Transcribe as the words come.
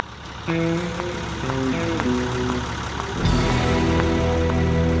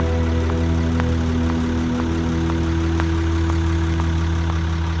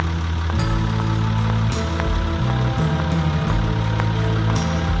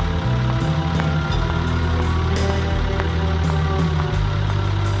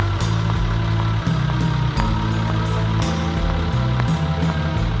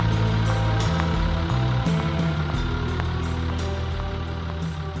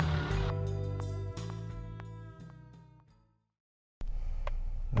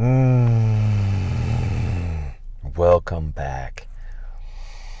Welcome back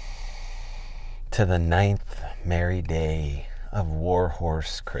to the 9th merry day of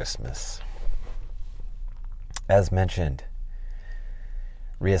Warhorse Christmas. As mentioned,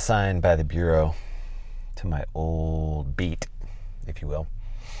 reassigned by the Bureau to my old beat, if you will.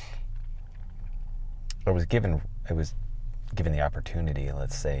 I was given the opportunity,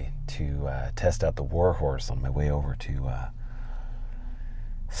 let's say, to test out the Warhorse on my way over to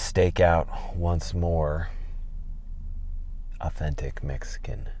stake out once more authentic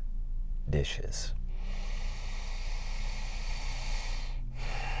Mexican dishes.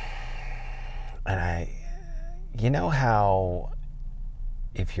 And you know how,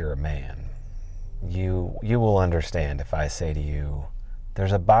 if you're a man, you will understand if I say to you,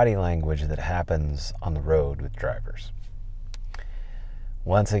 there's a body language that happens on the road with drivers.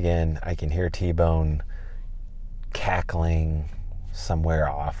 Once again, I can hear T-Bone cackling somewhere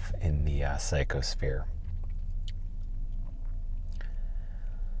off in the psychosphere.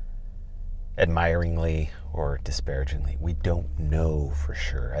 Admiringly or disparagingly. We don't know for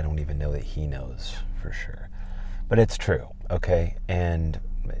sure. I don't even know that he knows for sure. But it's true, okay? And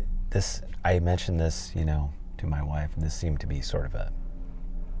this, I mentioned this, to my wife, and this seemed to be sort of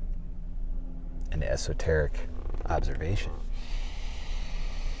an esoteric observation.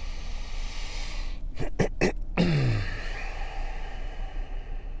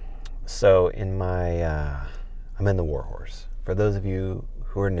 So I'm in the Warhorse. For those of you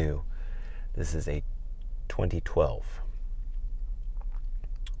who are new, this is a 2012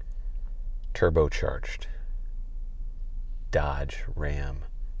 turbocharged Dodge Ram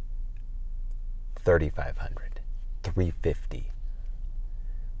 3500, 350,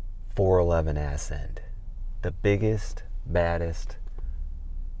 411 ass end. The biggest, baddest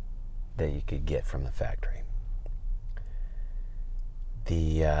that you could get from the factory.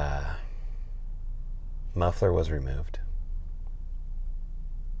 The muffler was removed.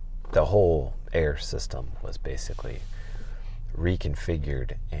 The whole air system was basically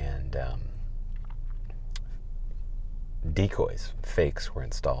reconfigured, and decoys, fakes, were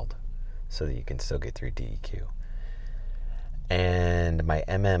installed so that you can still get through DEQ. And my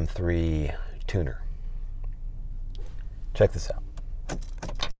MM3 tuner. Check this out.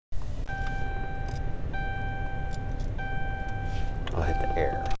 I'll hit the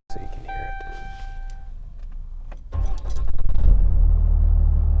air so you can hear it.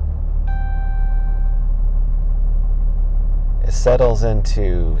 It settles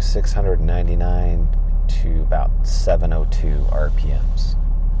into 699 to about 702 RPMs.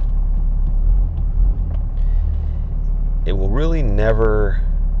 It will really never...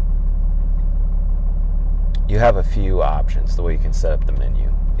 You have a few options, the way you can set up the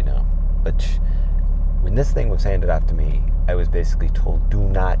menu, But when this thing was handed off to me, I was basically told, do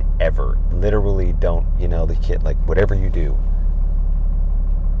not ever, literally don't, the kid, like, whatever you do,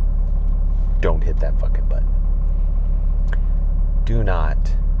 don't hit that fucking button. Do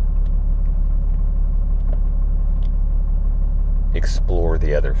not explore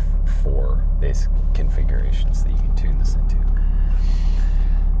the other 4 basic configurations that you can tune this into.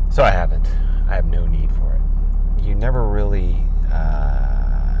 So I haven't. I have no need for it. You never really...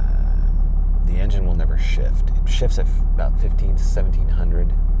 the engine will never shift. It shifts at about 15 to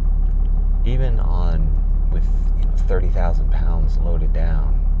 1700. Even with 30,000 pounds loaded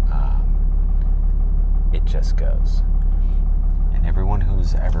down, it just goes. And everyone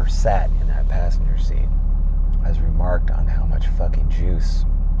who's ever sat in that passenger seat has remarked on how much fucking juice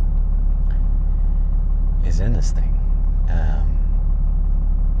is in this thing.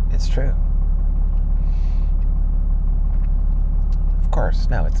 It's true. Of course,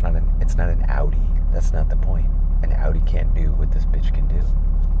 no, it's not an Audi. That's not the point. An Audi can't do what this bitch can do.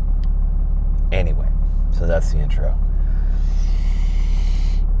 Anyway, so that's the intro.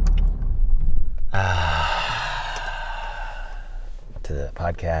 To the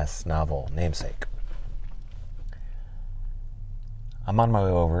podcast novel namesake. I'm on my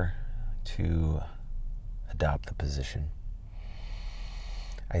way over to adopt the position.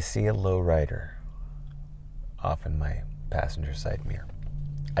 I see a lowrider off in my passenger side mirror.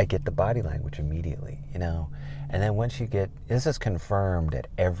 I get the body language immediately, you know. And then once you get, this is confirmed at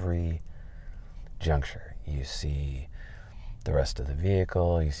every juncture. You see the rest of the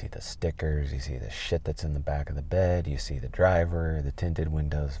vehicle, you see the stickers, you see the shit that's in the back of the bed, you see the driver, the tinted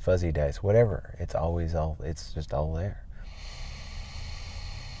windows, fuzzy dice, whatever. It's always all, it's just all there.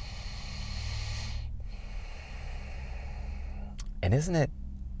 And isn't it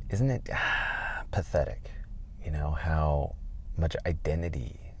pathetic, you know, how much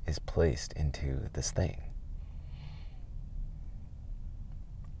identity is placed into this thing?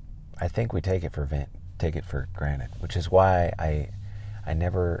 I think we take it for granted, which is why I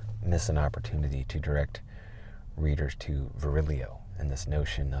never miss an opportunity to direct readers to Virilio and this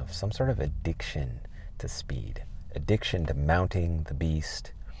notion of some sort of addiction to speed, addiction to mounting the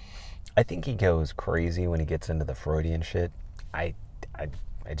beast. I think he goes crazy when he gets into the Freudian shit. I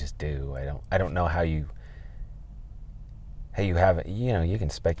just do. I don't know how you have it. You know, you can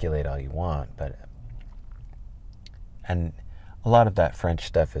speculate all you want, and a lot of that French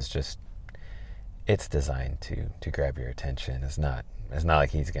stuff is just, it's designed to grab your attention. It's not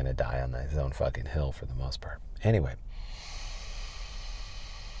like he's gonna die on his own fucking hill for the most part. Anyway,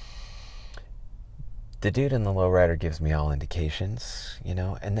 the dude in the lowrider gives me all indications, you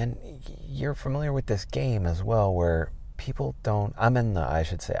know, and then you're familiar with this game as well where people don't, I'm in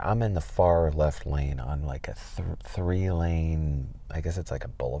the far left lane on like a 3-lane, I guess it's like a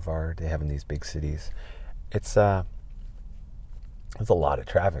boulevard they have in these big cities. There's a lot of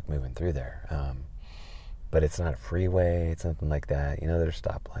traffic moving through there. But it's not a freeway, it's nothing like that. You know, there's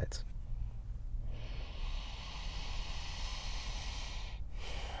stoplights.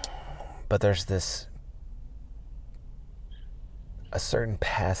 But there's a certain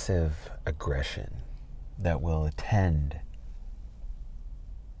passive aggression that will attend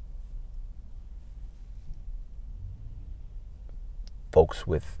folks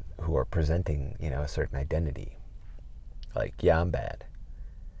who are presenting, you know, a certain identity. Like, yeah, I'm bad.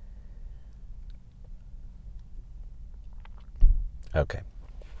 Okay.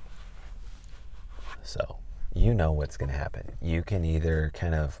 So, you know what's going to happen. You can either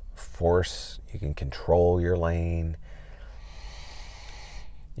kind of you can control your lane.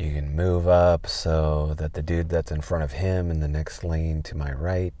 You can move up so that the dude that's in front of him in the next lane to my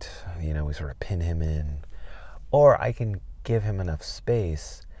right, you know, we sort of pin him in. Or I can give him enough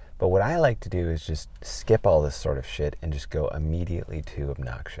space. But what I like to do is just skip all this sort of shit and just go immediately to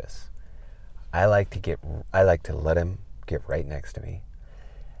obnoxious. I like to let him get right next to me.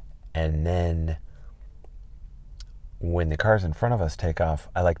 And then when the cars in front of us take off,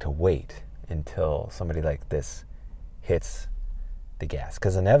 I like to wait until somebody like this hits the gas.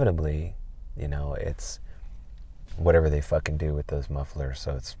 Because inevitably, you know, it's whatever they fucking do with those mufflers,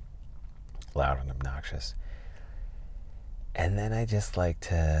 so it's loud and obnoxious. And then I just like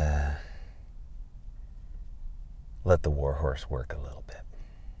to let the Warhorse work a little bit.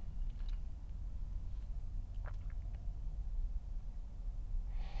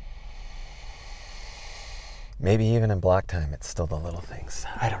 Maybe even in block time, it's still the little things.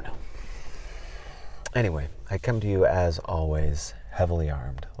 I don't know. Anyway, I come to you as always, heavily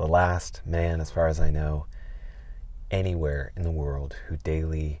armed. The last man, as far as I know, anywhere in the world who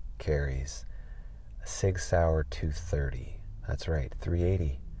daily carries a Sig Sauer 230. That's right,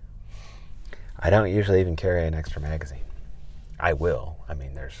 380. I don't usually even carry an extra magazine. I will. I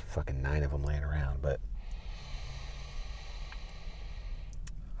mean, there's fucking 9 of them laying around, but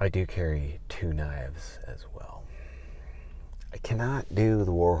I do carry 2 knives as well. I cannot do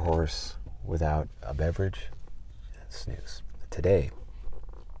the Warhorse without a beverage. Snooze. Today,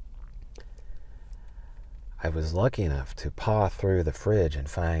 I was lucky enough to paw through the fridge and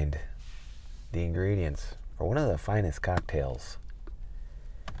find the ingredients for one of the finest cocktails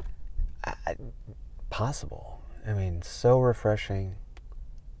possible. I mean, so refreshing,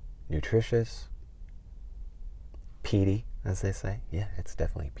 nutritious, peaty, as they say. Yeah, it's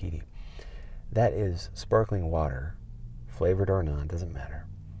definitely peaty. That is sparkling water, flavored or non, doesn't matter,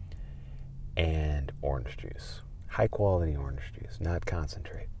 and orange juice. High quality orange juice, not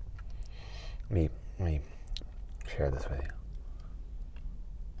concentrate. Let me share this with you.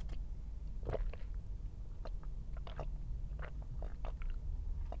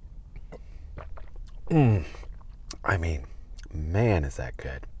 I mean, man, is that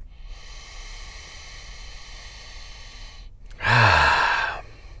good.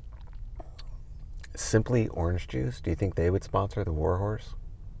 Simply orange juice. Do you think they would sponsor the Warhorse?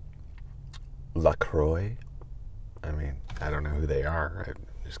 LaCroix. I mean, I don't know who they are. I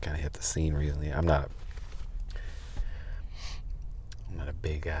just kind of hit the scene recently. I'm not a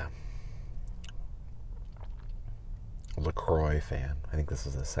big LaCroix fan. I think this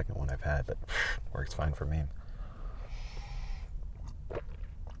is the second one I've had, but works fine for me.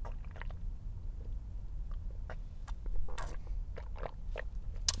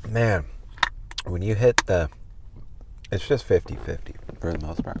 Man, when you hit it's just 50-50 for the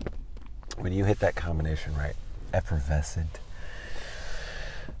most part. When you hit that combination right, effervescent,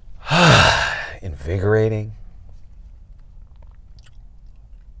 invigorating,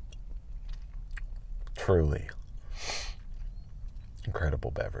 truly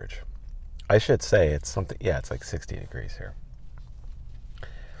incredible beverage. I should say it's something, yeah, it's like 60 degrees here.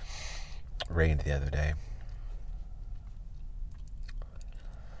 Rained the other day.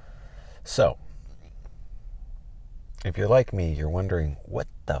 So, if you're like me, you're wondering, what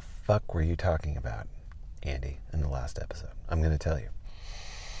the fuck were you talking about, Andy, in the last episode? I'm going to tell you.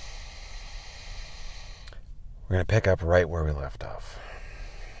 We're going to pick up right where we left off.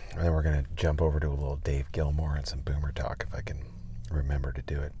 And then we're going to jump over to a little Dave Gilmore and some boomer talk, if I can remember to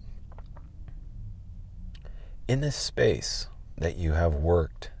do it. In this space that you have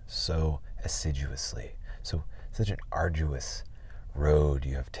worked so assiduously, so such an arduous road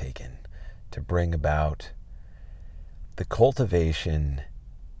you have taken to bring about the cultivation,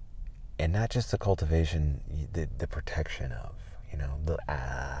 and not just the cultivation, the protection of, the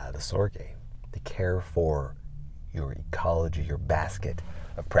sorge, the care for your ecology, your basket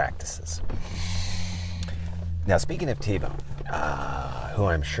of practices. Now, speaking of T-Bone, who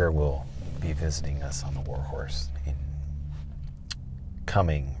I'm sure will be visiting us on the Warhorse in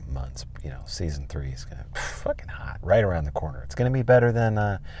coming months, season 3 is gonna fucking hot, right around the corner. It's gonna be better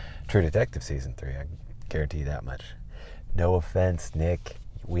than True Detective season 3. I guarantee you that much. No offense, Nick.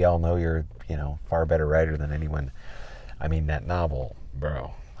 We all know you're, far better writer than anyone. I mean, that novel,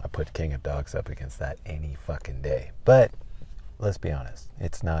 bro. I put King of Dogs up against that any fucking day. But let's be honest,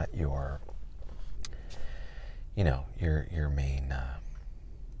 it's not your main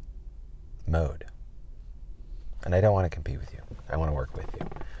mode. And I don't want to compete with you. I want to work with you.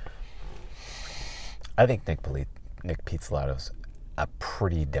 I think Nick Pizzolatto's a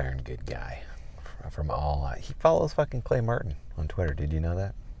pretty darn good guy. He follows fucking Clay Martin on Twitter. Did you know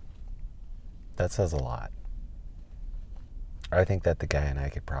that? That says a lot. I think that the guy and I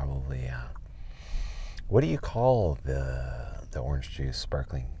could probably, what do you call the orange juice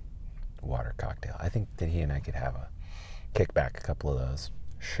sparkling water cocktail? I think that he and I could have a kickback, a couple of those,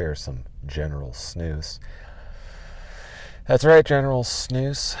 share some General Snooze. That's right, General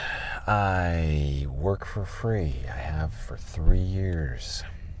Snooze. I work for free. I have for 3 years.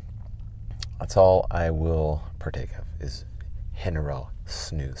 That's all I will partake of is General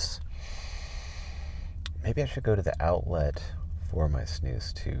Snooze. Maybe I should go to the outlet for my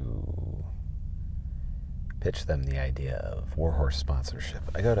snooze to pitch them the idea of Warhorse sponsorship.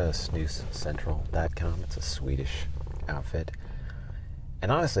 I go to snoozecentral.com. It's a Swedish outfit.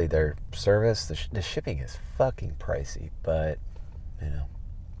 And honestly, their service, the shipping is fucking pricey, but,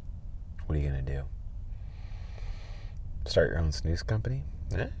 what are you going to do? Start your own snooze company?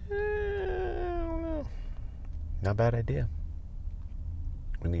 I don't know. Not a bad idea.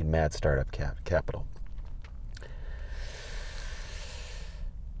 We need mad startup capital.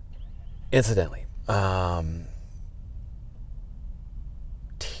 Incidentally,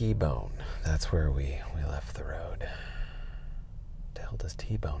 T-Bone, that's where we left the road. What the hell does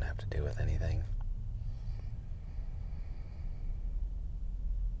T-Bone have to do with anything?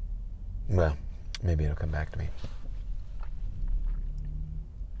 Well, maybe it'll come back to me.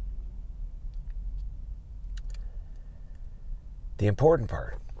 The important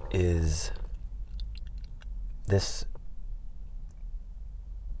part is this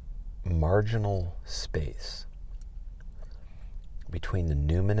marginal space between the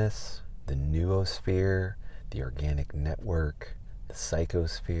numinous, the noosphere, the organic network, the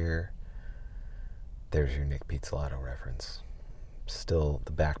psychosphere. There's your Nick Pizzolatto reference. Still,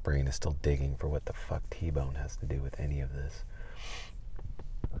 the back brain is still digging for what the fuck T-Bone has to do with any of this.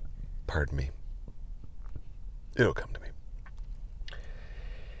 Pardon me. It'll come to me.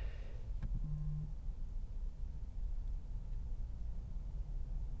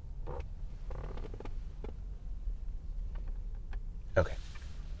 Okay.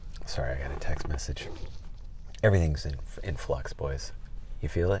 Sorry, I got a text message. Everything's in flux, boys. You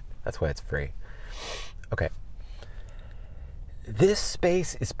feel it? That's why it's free. Okay. This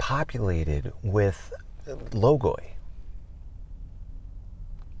space is populated with logoi.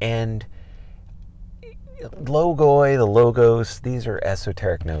 And logoi, the logos, these are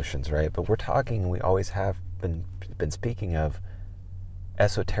esoteric notions, right? But we always have been speaking of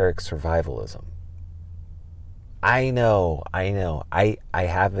esoteric survivalism. I know. I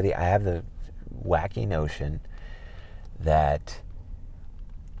have the wacky notion that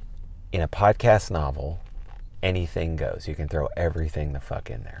in a podcast novel, anything goes. You can throw everything the fuck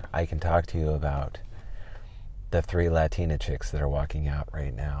in there. I can talk to you about the 3 Latina chicks that are walking out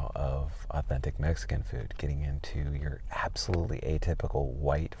right now of authentic Mexican food, getting into your absolutely atypical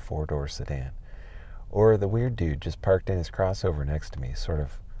white 4-door sedan. Or the weird dude just parked in his crossover next to me, sort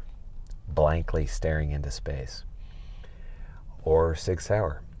of blankly staring into space. Or Sig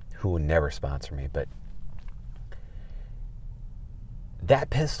Sauer, who will never sponsor me, but that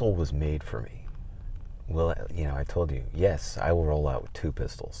pistol was made for me. Well, I told you, yes, I will roll out with 2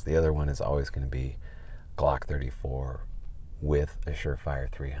 pistols. The other one is always going to be Glock 34 with a Surefire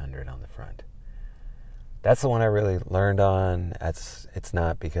 300 on the front. That's the one I really learned on. It's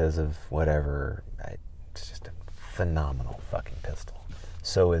not because of whatever. It's just a phenomenal fucking pistol.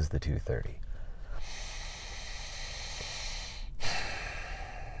 So is the 230.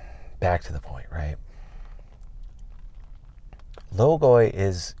 Back to the point, right? Logoi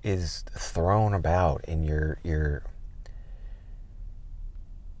is thrown about in your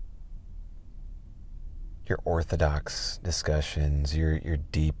orthodox discussions, your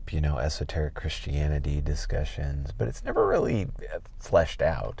deep, esoteric Christianity discussions, but it's never really fleshed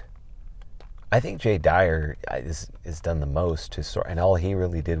out. I think Jay Dyer is done the most to sort, and all he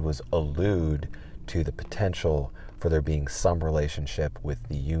really did was allude to the potential for there being some relationship with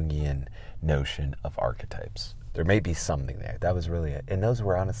the Jungian notion of archetypes. There may be something there. That was really it. And those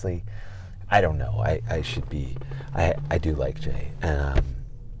were honestly, I don't know. I do like Jay.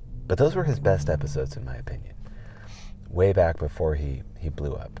 But those were his best episodes, in my opinion. Way back before he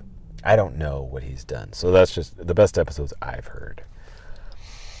blew up. I don't know what he's done. So that's just the best episodes I've heard.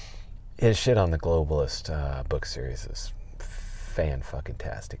 His shit on the Globalist book series is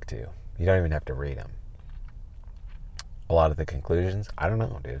fan-fucking-tastic, too. You don't even have to read them. A lot of the conclusions, I don't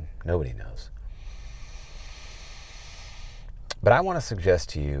know, dude. Nobody knows. But I want to suggest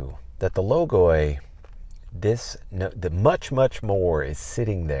to you that the Logoi, the much, much more is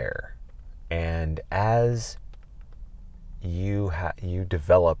sitting there. And as you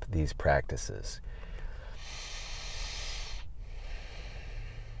develop these practices,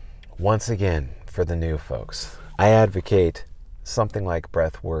 once again, for the new folks, I advocate something like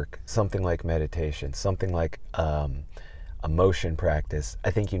breath work, something like meditation, something like a motion practice.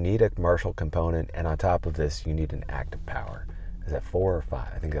 I think you need a martial component, and on top of this, you need an act of power. Is that 4 or 5?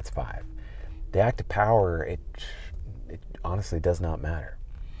 I think that's 5. The act of power, it honestly does not matter.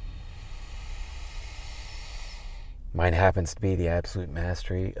 Mine happens to be the absolute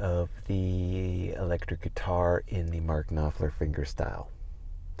mastery of the electric guitar in the Mark Knopfler fingerstyle.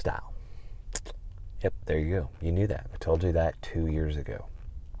 Yep, there you go. You knew that. I told you that 2 years ago.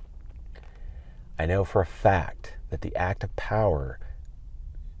 I know for a fact that the act of power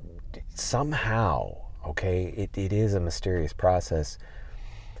somehow, okay, it is a mysterious process.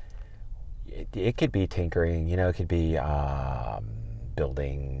 It could be tinkering, it could be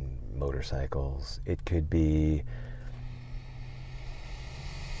building motorcycles. It could be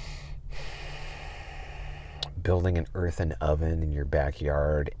building an earthen oven in your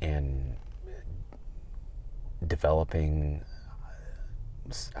backyard and developing,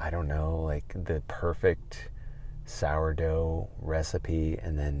 I don't know, like the perfect sourdough recipe,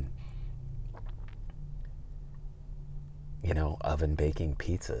 and then oven baking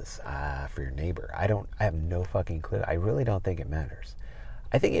pizzas for your neighbor. I have no fucking clue. I really don't think it matters.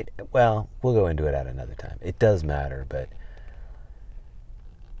 I think we'll go into it at another time. It does matter, but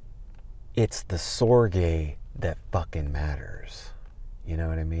it's the sorge that fucking matters. You know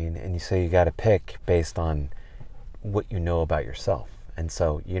what I mean? And so you got to pick based on what you know about yourself. And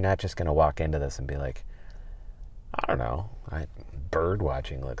so you're not just going to walk into this and be like, I don't know, bird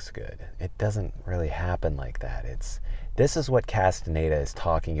watching looks good. It doesn't really happen like that. This is what Castaneda is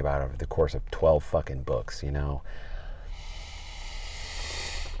talking about over the course of 12 fucking books,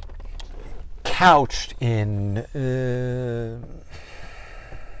 couched in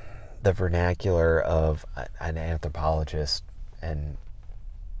the vernacular of an anthropologist and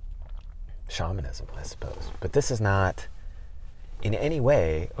shamanism, I suppose. But this is not in any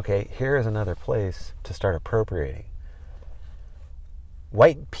way, okay, here is another place to start appropriating.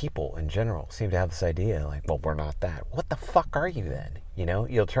 White people in general seem to have this idea like, well, we're not that. What the fuck are you then?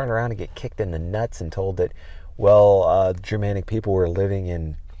 You'll turn around and get kicked in the nuts and told that, Germanic people were living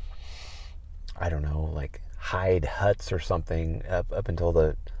in, I don't know, like hide huts or something up until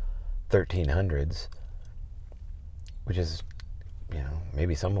the 1300s, which is,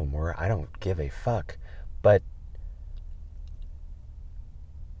 maybe some of them were. I don't give a fuck. But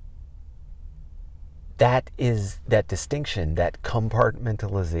that distinction, that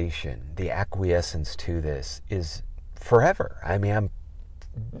compartmentalization, the acquiescence to this is forever. I mean, I'm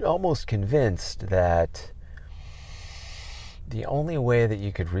almost convinced that the only way that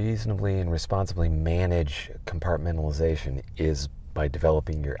you could reasonably and responsibly manage compartmentalization is by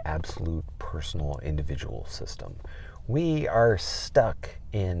developing your absolute personal individual system. We are stuck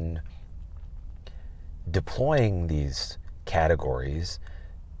in deploying these categories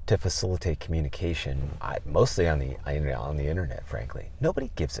to facilitate communication, mostly on the internet, frankly.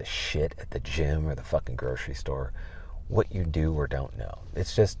 Nobody gives a shit at the gym or the fucking grocery store what you do or don't know.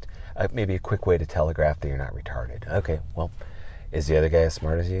 It's just maybe a quick way to telegraph that you're not retarded. Okay, well, is the other guy as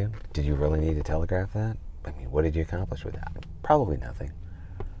smart as you? Did you really need to telegraph that? I mean, what did you accomplish with that? Probably nothing.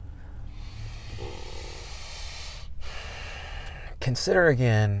 Consider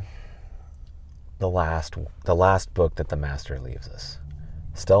again the last book that the master leaves us,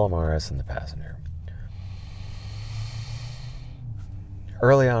 Stella Maris and the Passenger.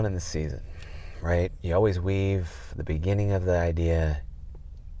 Early on in the season, right? You always weave the beginning of the idea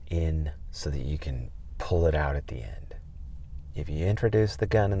in so that you can pull it out at the end. If you introduce the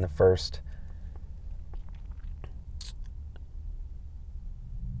gun in the first,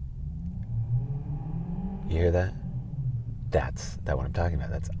 you hear that? That's what I'm talking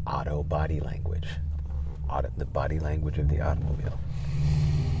about. That's auto body language. The body language of the automobile.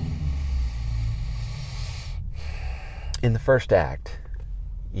 In the first act,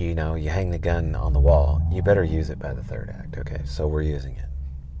 you hang the gun on the wall. You better use it by the third act, okay? So we're using it.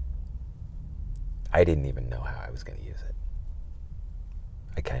 I didn't even know how I was going to use it.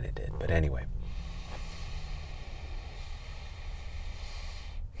 I kind of did, but anyway.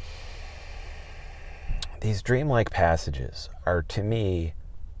 These dreamlike passages are, to me,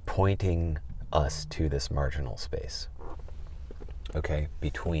 pointing us to this marginal space, okay,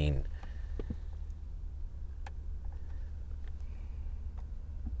 between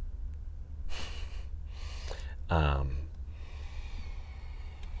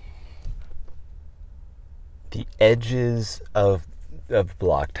the edges of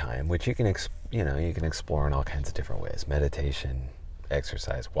block time, which you can explore in all kinds of different ways: meditation,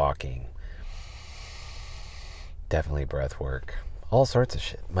 exercise, walking, definitely breath work, all sorts of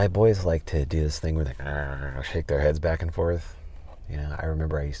shit. My boys like to do this thing where they shake their heads back and forth. I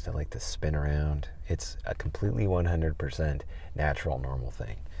remember I used to like to spin around. It's a completely 100% natural, normal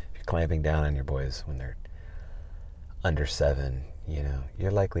thing. If you're clamping down on your boys when they're under 7,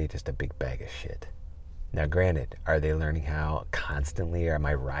 you're likely just a big bag of shit. Now, granted, are they learning how constantly? Or am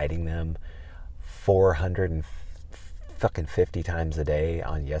I riding them 450 times a day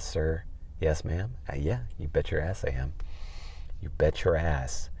on yes, sir, yes, ma'am? Yeah, you bet your ass I am. You bet your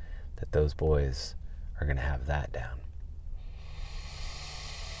ass that those boys are going to have that down.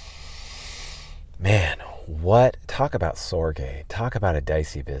 Man, talk about Sorge. Talk about a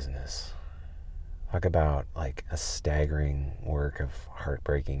dicey business. Talk about like a staggering work of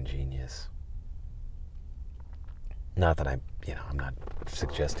heartbreaking genius. Not that I'm not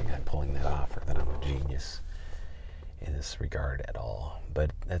suggesting I'm pulling that off or that I'm a genius in this regard at all,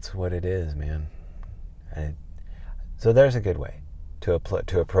 but that's what it is, man. So there's a good way to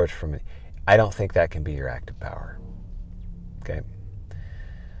approach from it. I don't think that can be your active power. Okay.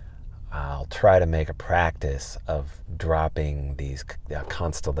 I'll try to make a practice of dropping these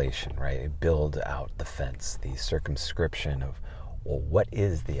constellation, right? Build out the fence, the circumscription of, well, what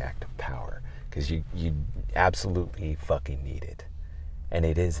is the active power? Because you absolutely fucking need it. And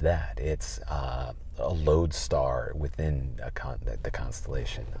it is that. It's a lodestar within the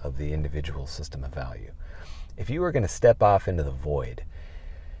constellation of the individual system of value. If you were going to step off into the void,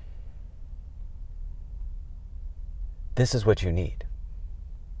 this is what you need.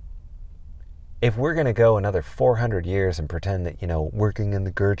 If we're going to go another 400 years and pretend that, working in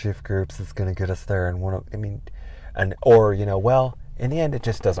the Gurdjieff groups is going to get us there, well, in the end, it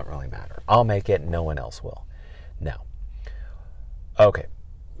just doesn't really matter. I'll make it, no one else will. Now, okay,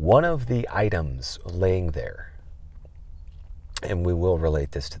 one of the items laying there, and we will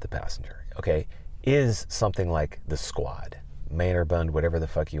relate this to the passenger, okay, is something like the squad, Manerbund, whatever the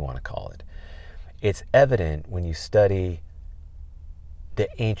fuck you want to call it. It's evident when you study the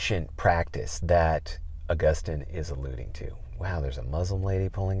ancient practice that Augustine is alluding to. Wow, there's a Muslim lady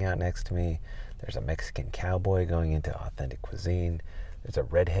pulling out next to me. There's a Mexican cowboy going into authentic cuisine. There's a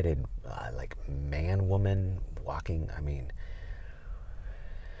redheaded, man-woman walking.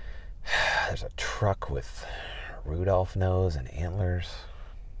 There's a truck with Rudolph nose and antlers.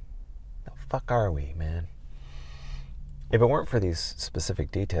 The fuck are we, man? If it weren't for these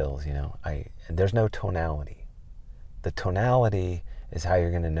specific details, there's no tonality. The tonality is how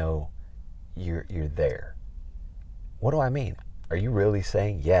you're going to know you're there. What do I mean? Are you really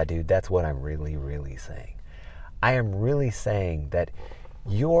saying, yeah, dude, that's what I'm really, really saying? I am really saying that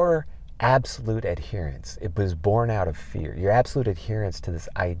your absolute adherence, it was born out of fear, your absolute adherence to this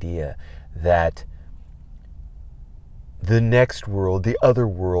idea that the next world, the other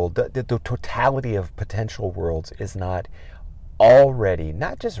world, the totality of potential worlds is not already,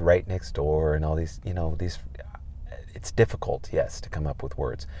 not just right next door and all these, it's difficult, yes, to come up with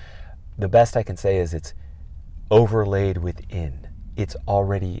words. The best I can say is it's overlaid within. It's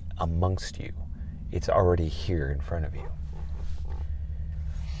already amongst you. It's already here in front of you.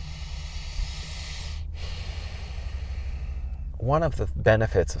 One of the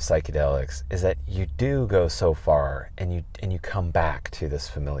benefits of psychedelics is that you do go so far and you come back to this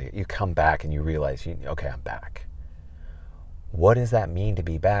familiar. You come back and you realize, okay, I'm back. What does that mean to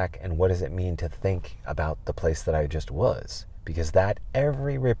be back, and what does it mean to think about the place that I just was? Because that,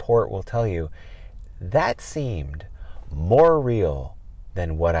 every report will tell you, that seemed more real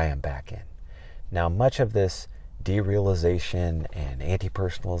than what I am back in. Now, much of this derealization and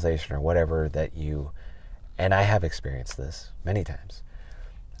anti-personalization or whatever that you, and I have experienced this many times.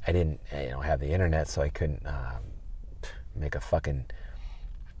 I didn't have the internet, so I couldn't make a fucking,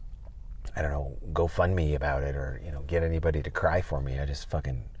 GoFundMe about it, or, get anybody to cry for me. I just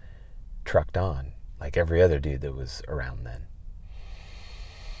fucking trucked on like every other dude that was around then.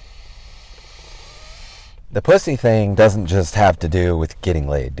 The pussy thing doesn't just have to do with getting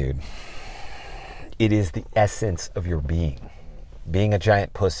laid, dude. It is the essence of your being. Being a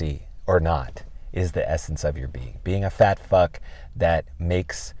giant pussy or not is the essence of your being. Being a fat fuck that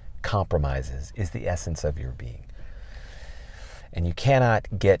makes compromises is the essence of your being. And you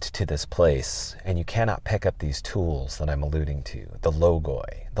cannot get to this place, and you cannot pick up these tools that I'm alluding to. The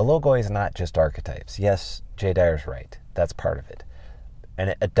logoi. The logoi is not just archetypes. Yes, Jay Dyer's right. That's part of it.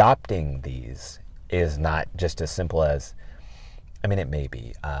 And adopting these is not just as simple as, it may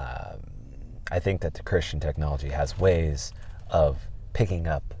be. I think that the Christian technology has ways of picking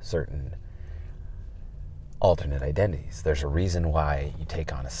up certain alternate identities. There's a reason why you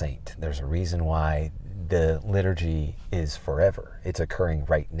take on a saint. There's a reason why the liturgy is forever. It's occurring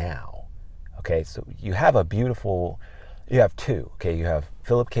right now. Okay, so you have you have two. Okay, you have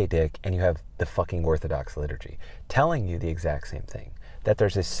Philip K. Dick and you have the fucking Orthodox liturgy telling you the exact same thing. That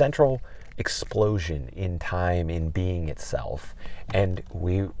there's a central explosion in time, in being itself, and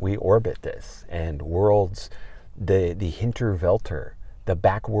we orbit this, and worlds, the Hinterwelter, the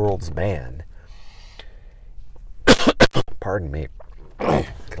backworlds man. Pardon me.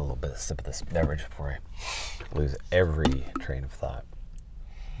 Get a little bit of sip of this beverage before I lose every train of thought.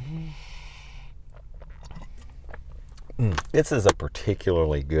 This is a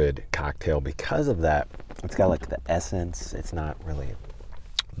particularly good cocktail because of that. It's got like the essence. It's not really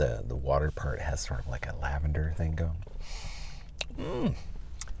the water part. It has sort of like a lavender thing going.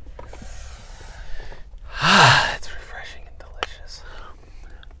 It's refreshing and delicious.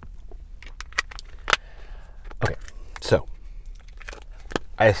 Okay, so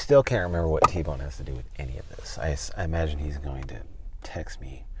I still can't remember what T-Bone has to do with any of this. I imagine he's going to text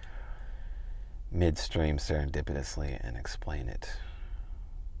me midstream serendipitously and explain it.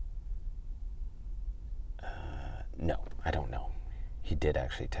 No, I don't know. He did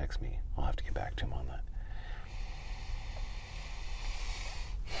actually text me. I'll have to get back to him on that.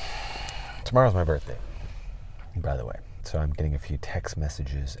 Tomorrow's my birthday, by the way. So I'm getting a few text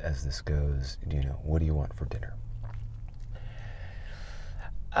messages as this goes. What do you want for dinner?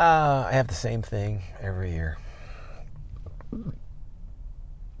 I have the same thing every year.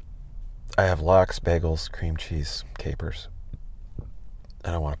 I have lox, bagels, cream cheese, capers,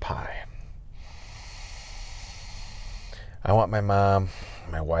 and I want a pie. I want my mom,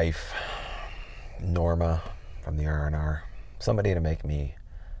 my wife, Norma from the R&R, somebody to make me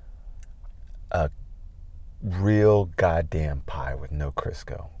a real goddamn pie with no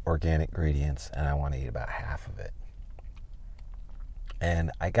Crisco, organic ingredients, and I want to eat about half of it.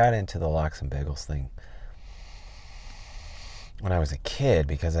 And I got into the lox and bagels thing when I was a kid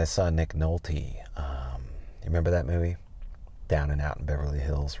because I saw Nick Nolte. You remember that movie? Down and Out in Beverly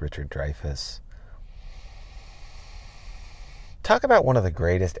Hills, Richard Dreyfuss. Talk about one of the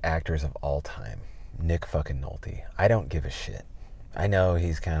greatest actors of all time, Nick fucking Nolte. I don't give a shit. I know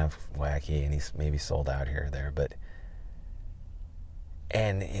he's kind of wacky and he's maybe sold out here or there, but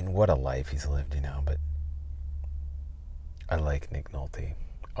and in what a life he's lived, but I like Nick Nolte.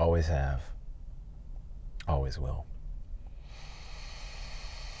 Always have. Always will.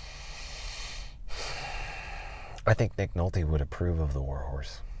 I think Nick Nolte would approve of the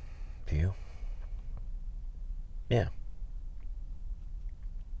Warhorse. Do you? Yeah.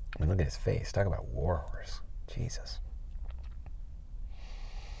 Look at his face. Talk about Warhorse. Jesus.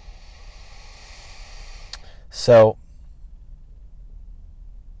 So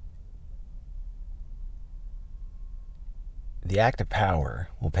the act of power,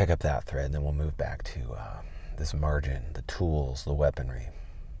 we'll pick up that thread, and then we'll move back to this margin, the tools, the weaponry.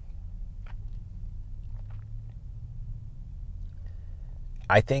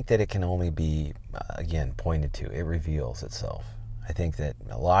 I think that it can only be, again, pointed to. It reveals itself. I think that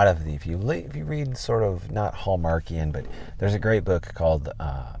a lot of if you read sort of, not Hallmarkian, but there's a great book called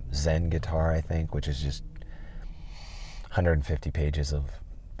Zen Guitar, I think, which is just 150 pages of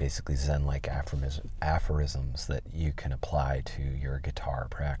basically Zen-like aphorisms that you can apply to your guitar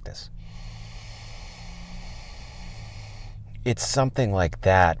practice. It's something like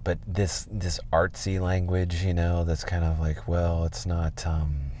that, but this artsy language, that's kind of like, well, it's not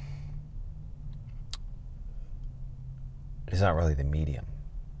really the medium.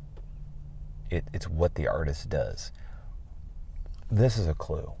 It's what the artist does. This is a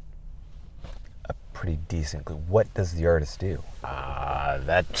clue. A pretty decent clue. What does the artist do?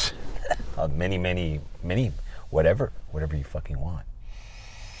 That's many, whatever you fucking want.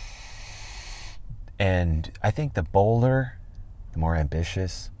 And I think the bolder, the more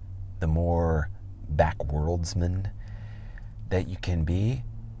ambitious, the more backworldsman that you can be,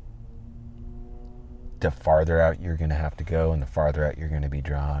 the farther out you're going to have to go, and the farther out you're going to be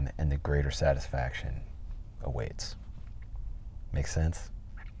drawn, and the greater satisfaction awaits. Make sense?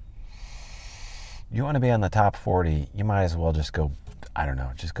 You want to be on the top 40, you might as well just go,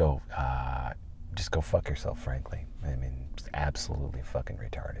 just go fuck yourself, frankly. I mean, it's absolutely fucking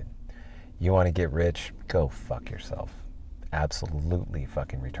retarded. You want to get rich, go fuck yourself. Absolutely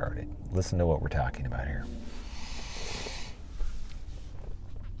fucking retarded. Listen to what we're talking about here.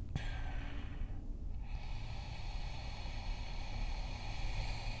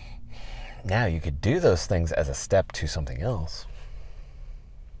 Now you could do those things as a step to something else.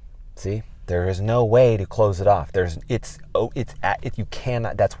 See, there is no way to close it off. You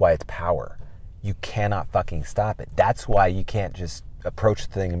cannot. That's why it's power. You cannot fucking stop it. That's why you can't just approach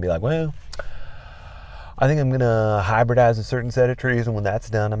the thing and be like, well, I think I'm gonna hybridize a certain set of trees, and when that's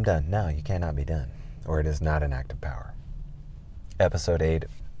done, I'm done. No, you cannot be done, or it is not an act of power. Episode 8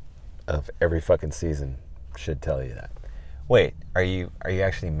 of every fucking season should tell you that. Wait, are you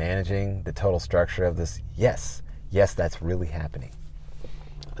actually managing the total structure of this? Yes, that's really happening.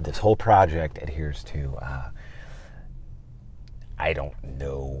 This whole project adheres to, I don't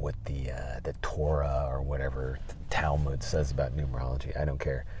know what the Torah or whatever Talmud says about numerology. I don't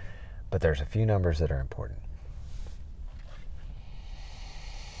care. But there's a few numbers that are important.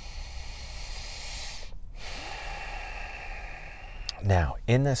 Now,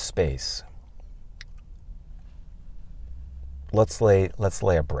 in this space, let's lay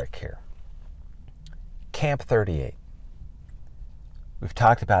a brick here. Camp 38. We've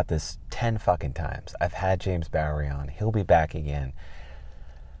talked about this 10 fucking times. I've had James Bowery on. He'll be back again.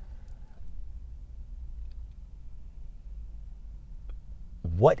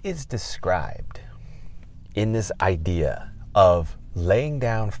 What is described in this idea of laying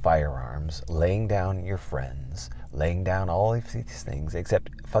down firearms, laying down your friends, laying down all of these things except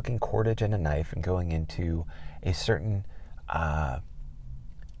fucking cordage and a knife, and going into a certain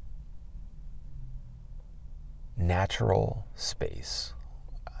natural space?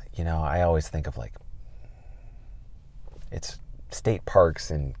 I always think of it's state parks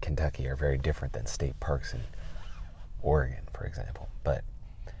in Kentucky are very different than state parks in Oregon, for example. But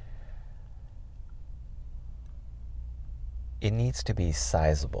it needs to be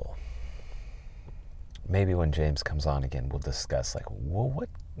sizable. Maybe when James comes on again, we'll discuss what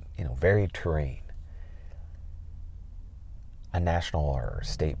varied terrain. A national or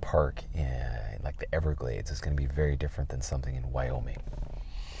state park in the Everglades is going to be very different than something in Wyoming.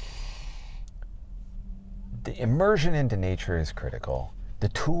 The immersion into nature is critical. The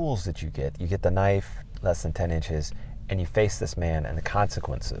tools that you get the knife, less than 10 inches, and you face this man, and the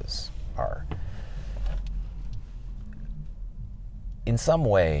consequences are, in some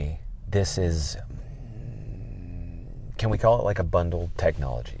way, this is, can we call it a bundled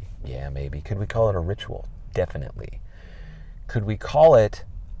technology? Yeah, maybe. Could we call it a ritual? Definitely. Could we call it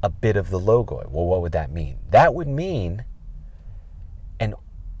a bit of the logo? Well, what would that mean? That would mean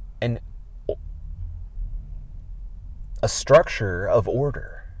a structure of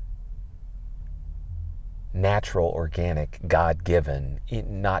order. Natural, organic, God-given,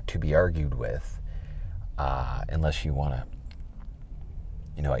 not to be argued with, unless you want to,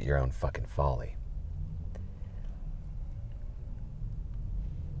 at your own fucking folly.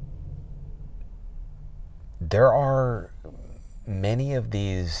 There are many of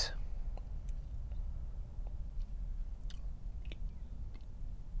these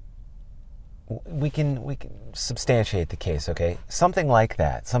we can substantiate the case, okay? Something like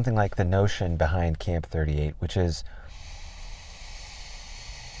that, something like the notion behind Camp 38, which is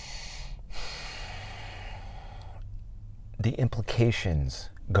the implications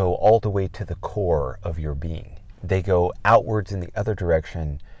go all the way to the core of your being. They go outwards in the other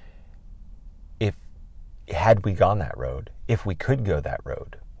direction. Had we gone that road, if we could go that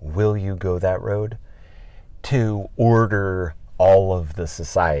road, will you go that road? To order all of the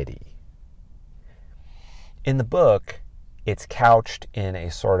society. In the book, it's couched in a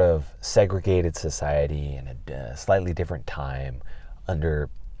sort of segregated society in a slightly different time under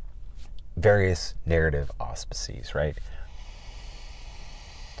various narrative auspices, right?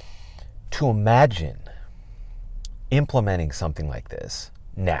 To imagine implementing something like this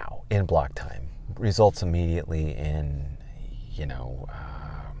now in block time results immediately in,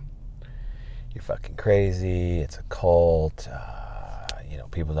 you're fucking crazy, it's a cult,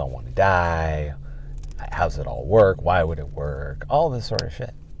 people don't want to die, how's it all work, why would it work, all this sort of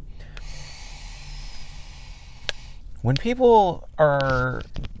shit. When people are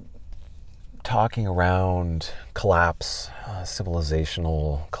talking around collapse,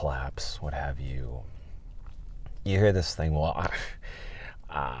 civilizational collapse, what have you, you hear this thing, well,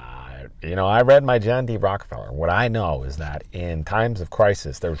 I read my John D. Rockefeller. What I know is that in times of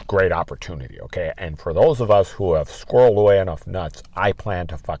crisis, there's great opportunity, okay? And for those of us who have squirreled away enough nuts, I plan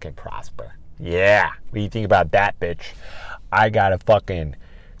to fucking prosper. Yeah. What do you think about that, bitch? I got a fucking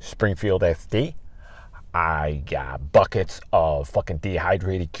Springfield SD. I got buckets of fucking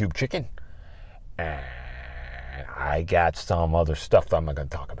dehydrated cube chicken. And I got some other stuff that I'm not going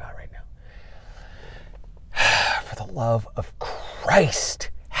to talk about right now. For the love of Christ,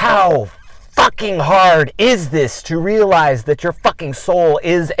 how fucking hard is this to realize that your fucking soul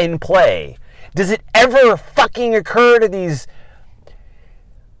is in play? Does it ever fucking occur to these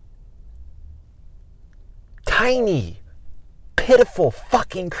tiny, pitiful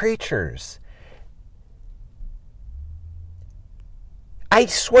fucking creatures? I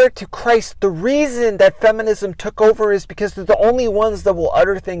swear to Christ, the reason that feminism took over is because they're the only ones that will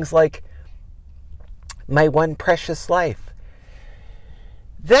utter things like, my one precious life.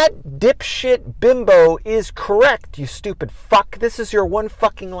 That dipshit bimbo is correct, you stupid fuck. This is your one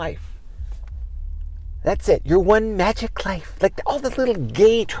fucking life. That's it. Your one magic life. Like all the little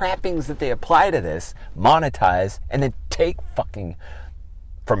gay trappings that they apply to this, monetize, and then take fucking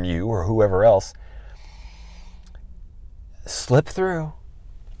from you or whoever else. Slip through.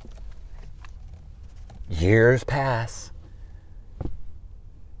 Years pass.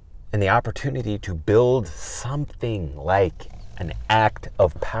 And the opportunity to build something like an act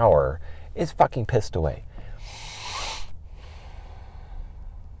of power is fucking pissed away.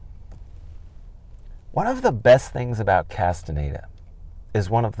 One of the best things about Castaneda is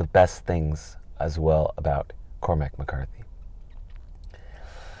one of the best things as well about Cormac McCarthy.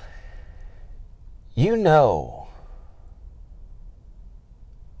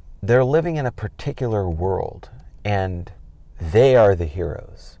 They're living in a particular world and they are the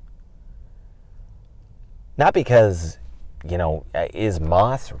heroes. Not because, is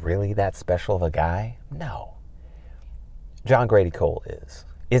Moss really that special of a guy? No. John Grady Cole is.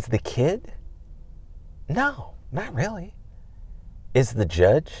 Is the kid? No, not really. Is the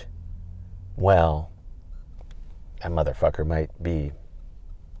judge? Well, that motherfucker might be,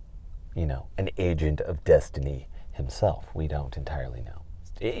 an agent of destiny himself. We don't entirely know.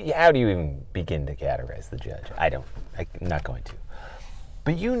 How do you even begin to categorize the judge? I'm not going to.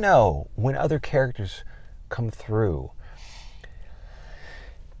 But when other characters come through,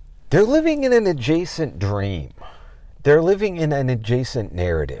 they're living in an adjacent dream. They're living in an adjacent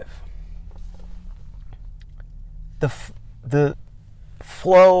narrative. The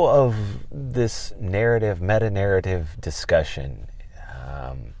flow of this narrative, meta-narrative discussion,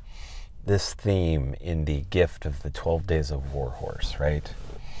 this theme in the gift of the 12 Days of Warhorse, right?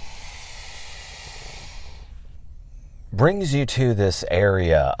 Brings you to this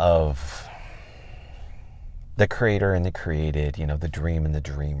area of the creator and the created, the dream and the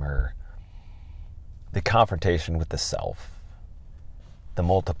dreamer, the confrontation with the self, the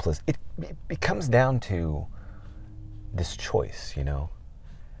multiplicity. It comes down to this choice,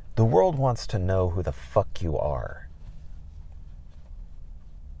 The world wants to know who the fuck you are.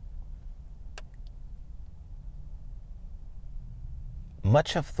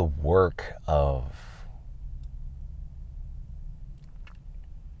 Much of the work of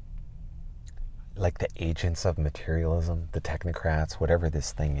like the agents of materialism, the technocrats, whatever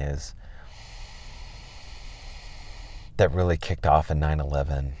this thing is, that really kicked off in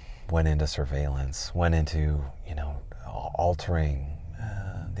 9/11, went into surveillance, went into, altering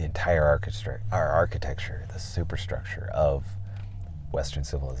the entire architecture, the superstructure of Western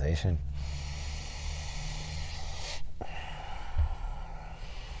civilization.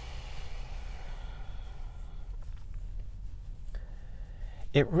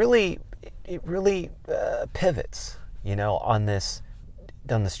 It really pivots, on this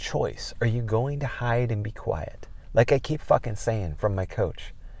choice. Are you going to hide and be quiet? Like I keep fucking saying from my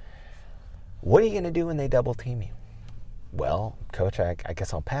coach. What are you going to do when they double team you? Well, coach, I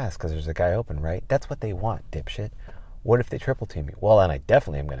guess I'll pass because there's a guy open, right? That's what they want, dipshit. What if they triple team you? Well, then I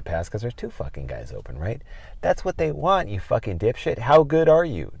definitely am going to pass because there's 2 fucking guys open, right? That's what they want, you fucking dipshit. How good are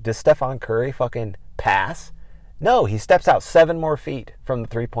you? Does Stephen Curry fucking pass? No, he steps out 7 more feet from the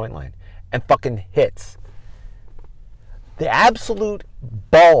 3-point line and fucking hits. The absolute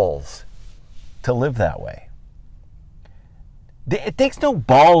balls to live that way. It takes no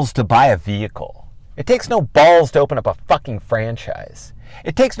balls to buy a vehicle. It takes no balls to open up a fucking franchise.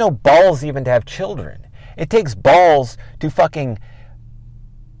 It takes no balls even to have children. It takes balls to fucking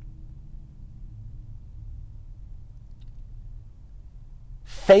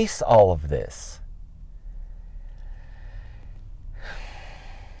face all of this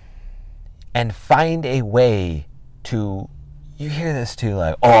and find a way to, you hear this too,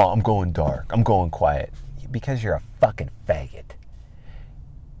 like, oh, I'm going dark, I'm going quiet, because you're a fucking faggot.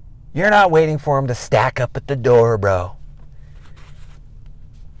 You're not waiting for him to stack up at the door, bro.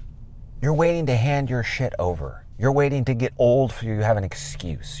 You're waiting to hand your shit over. You're waiting to get old so you have an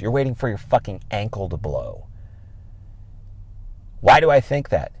excuse. You're waiting for your fucking ankle to blow. Why do I think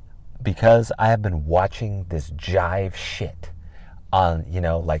that? Because I have been watching this jive shit on,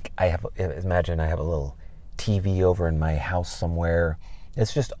 like imagine I have a little TV over in my house somewhere.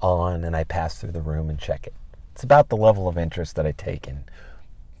 It's just on and I pass through the room and check it. It's about the level of interest that I take in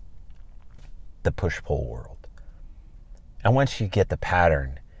the push-pull world. And once you get the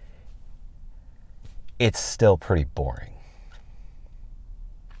pattern, it's still pretty boring.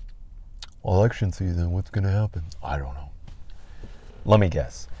 Election season, what's going to happen? I don't know. Let me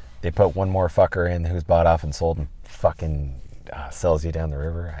guess. They put one more fucker in who's bought off and sold and fucking sells you down the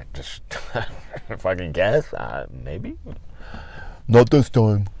river. I just fucking guess. Maybe. Not this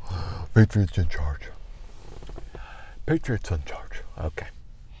time. Patriots in charge. Patriots in charge. Okay.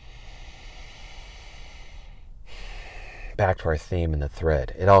 Back to our theme and the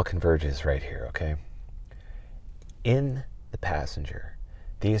thread. It all converges right here, okay? In The Passenger,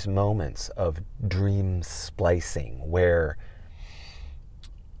 these moments of dream splicing where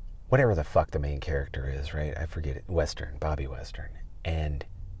whatever the fuck the main character is, right? I forget it. Bobby Western. And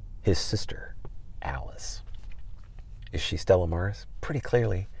his sister, Alice. Is she Stella Maris? Pretty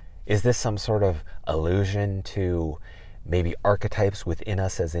clearly. Is this some sort of allusion to maybe archetypes within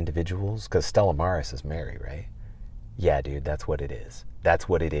us as individuals? Because Stella Maris is Mary, right? Yeah, dude, that's what it is. That's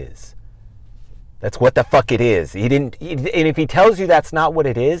what it is. That's what the fuck it is. And if he tells you that's not what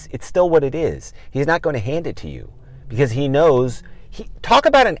it is, it's still what it is. He's not going to hand it to you because he knows. Talk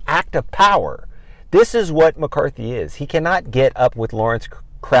about an act of power. This is what McCarthy is. He cannot get up with Lawrence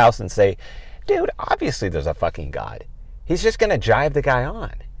Krauss and say, dude, obviously there's a fucking God. He's just going to jive the guy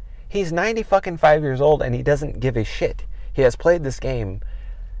on. He's 95 years old and he doesn't give a shit. He has played this game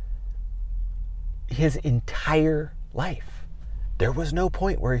his entire life. There was no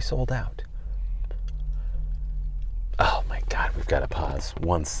point where he sold out. Oh my God, we've got to pause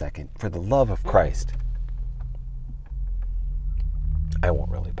 1 second. For the love of Christ. I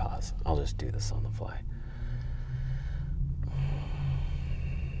won't really pause. I'll just do this on the fly.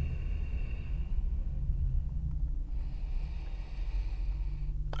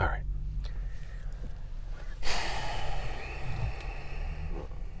 All right.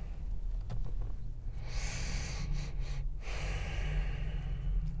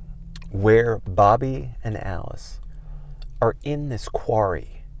 Where Bobby and Alice are in this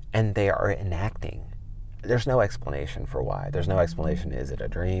quarry and they are enacting. There's no explanation for why. There's no explanation. Is it a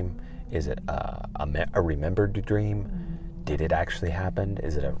dream? Is it a remembered dream? Did it actually happen?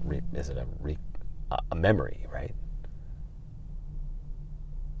 Is it a memory, right?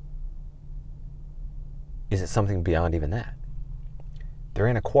 Is it something beyond even that? They're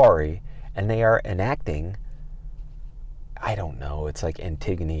in a quarry and they are enacting, I don't know, it's like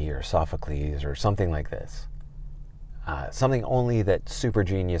Antigone or Sophocles or something like this. Something only that super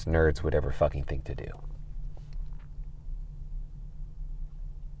genius nerds would ever fucking think to do.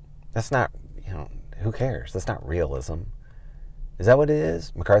 That's not, who cares? That's not realism. Is that what it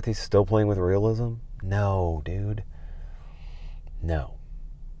is? McCarthy's still playing with realism? No, dude. No.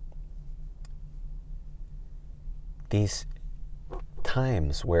 These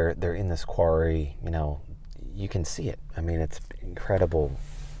times where they're in this quarry, you can see it. I mean, it's incredible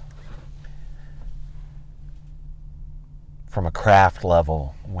from a craft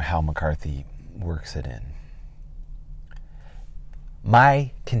level, how McCarthy works it in.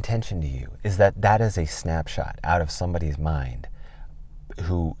 My contention to you is that that is a snapshot out of somebody's mind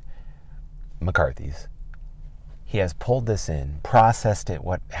who, McCarthy's, he has pulled this in, processed it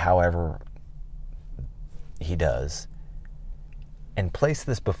however he does, and placed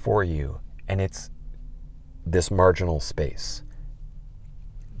this before you, and it's this marginal space.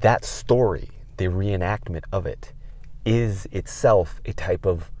 That story, the reenactment of it, is itself a type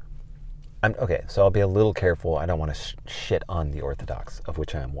of... okay, so I'll be a little careful. I don't want to shit on the Orthodox, of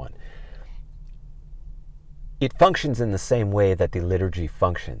which I am one. It functions in the same way that the liturgy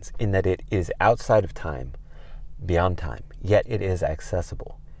functions, in that it is outside of time, beyond time, yet it is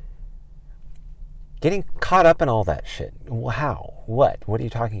accessible. Getting caught up in all that shit. Well, how? What? What are you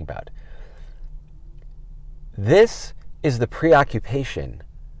talking about? This is the preoccupation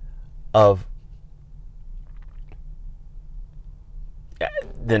of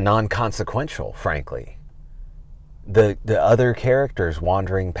the non-consequential, frankly. The other characters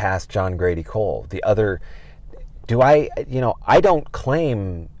wandering past John Grady Cole. The other... I don't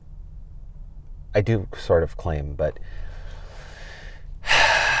claim... I do sort of claim, but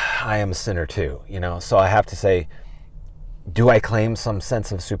I am a sinner too, so I have to say, do I claim some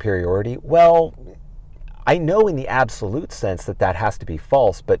sense of superiority? Well, I know in the absolute sense that has to be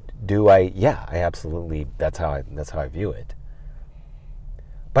false, but do I? Yeah, I absolutely, that's how I view it.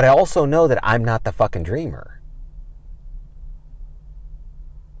 But I also know that I'm not the fucking dreamer.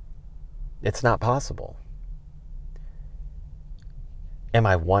 It's not possible. Am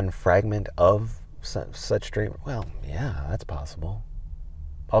I one fragment of such dream? Well, yeah, that's possible.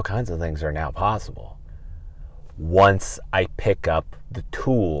 All kinds of things are now possible once I pick up the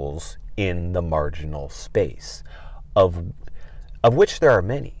tools in the marginal space, of which there are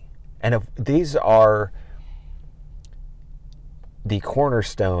many. And these are the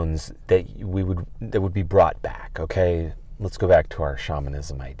cornerstones that would be brought back, okay? Let's go back to our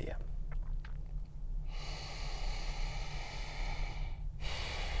shamanism idea.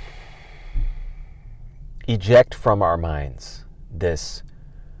 Eject from our minds this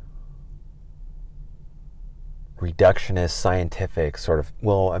reductionist, scientific sort of,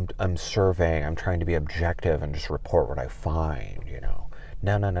 well, I'm surveying, I'm trying to be objective and just report what I find,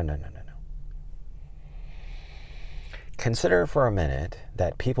 No. Consider for a minute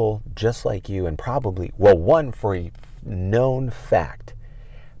that people just like you, and probably, well, one, for a known fact,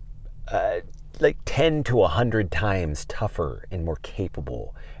 like 10 to 100 times tougher and more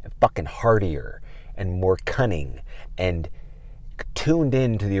capable and fucking hardier and more cunning and tuned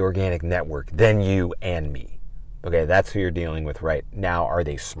into the organic network than you and me. Okay, that's who you're dealing with right now. Are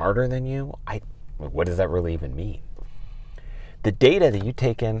they smarter than you? What does that really even mean? The data that you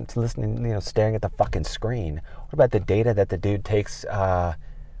take in, listening, staring at the fucking screen. What about the data that the dude takes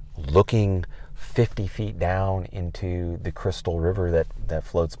looking 50 feet down into the crystal river that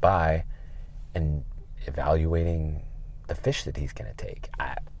floats by and evaluating the fish that he's going to take?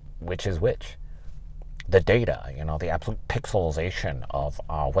 Which is which? The data, the absolute pixelization of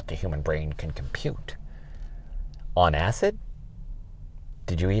what the human brain can compute. On acid?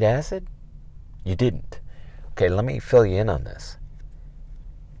 Did you eat acid? You didn't. Okay, let me fill you in on this.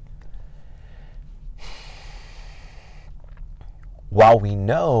 While we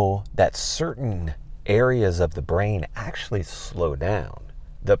know that certain areas of the brain actually slow down,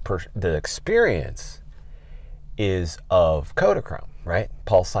 the experience is of Kodachrome, right?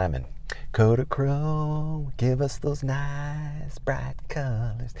 Paul Simon. Kodachrome, give us those nice bright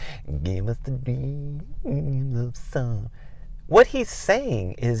colors, give us the dreams of sun. What he's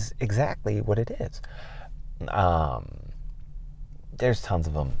saying is exactly what it is. There's tons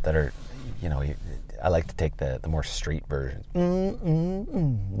of them that are, I like to take the more street versions.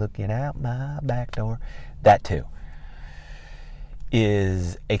 Looking out my back door. That too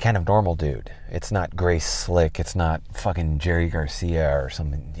is a kind of normal dude. It's not Grace Slick. It's not fucking Jerry Garcia or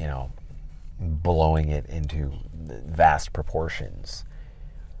something, blowing it into vast proportions.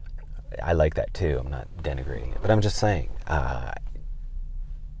 I like that too. I'm not denigrating it, but I'm just saying,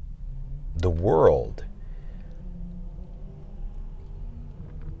 the world,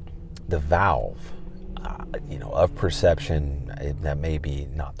 the valve, of perception, that may be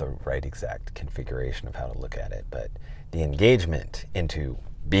not the right exact configuration of how to look at it, but the engagement into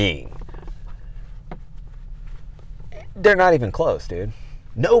being, they're not even close, dude.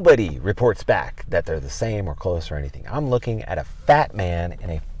 Nobody reports back that they're the same or close or anything. I'm looking at a fat man in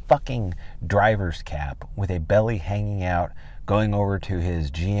a fucking driver's cap with a belly hanging out, going over to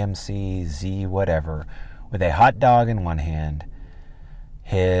his GMC Z whatever, with a hot dog in one hand.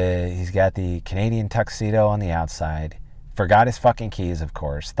 He's got the Canadian tuxedo on the outside, Forgot his fucking keys, of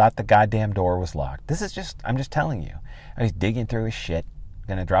course. Thought the goddamn door was locked. I'm just telling you. I was digging through his shit.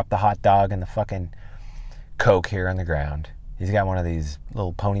 Gonna drop the hot dog and the fucking Coke here on the ground. He's got one of these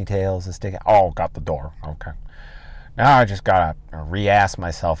little ponytails that stick out. Oh, got the door. Okay. Now I just gotta re-ass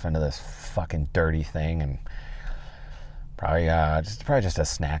myself into this fucking dirty thing, and probably just a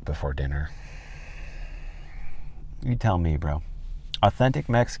snack before dinner. You tell me, bro. Authentic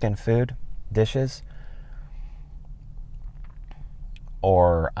Mexican food, dishes,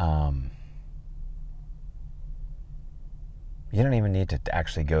 or you don't even need to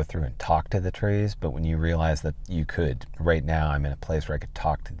actually go through and talk to the trees, but when you realize that you could, right now I'm in a place where I could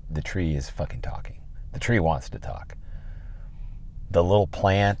talk to the tree is fucking talking. The tree wants to talk. The little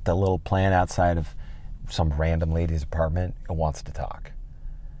plant outside of some random lady's apartment, it wants to talk.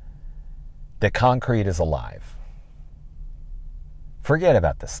 The concrete is alive. Forget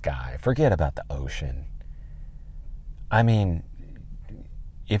about the sky. Forget about the ocean. I mean,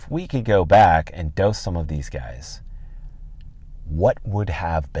 if we could go back and dose some of these guys, what would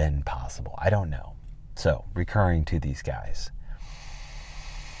have been possible? I don't know. So, recurring to these guys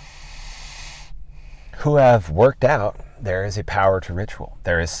who have worked out, there is a power to ritual.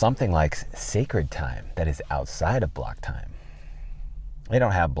 There is something like sacred time that is outside of block time. They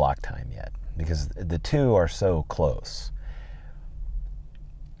don't have block time yet because the two are so close.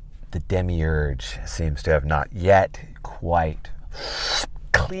 The demiurge seems to have not yet quite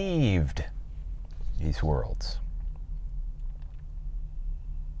cleaved these worlds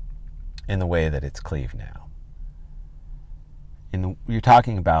in the way that it's cleaved now. You're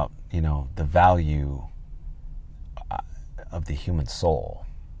talking about, the value of the human soul.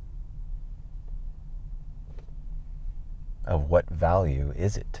 Of what value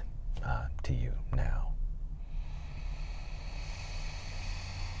is it to you now?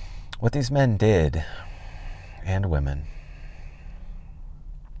 What these men did, and women,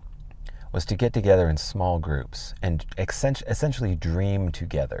 was to get together in small groups and essentially dream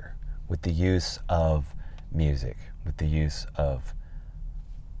together with the use of music, with the use of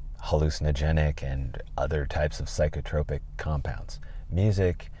hallucinogenic and other types of psychotropic compounds.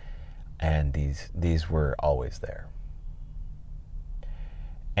 Music, and these were always there.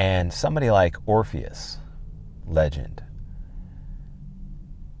 And somebody like Orpheus, legend,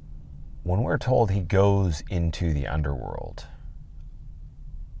 when we're told he goes into the underworld,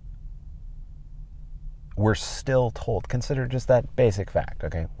 we're still told, consider just that basic fact,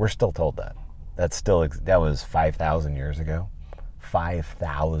 okay? We're still told that. That was 5,000 years ago.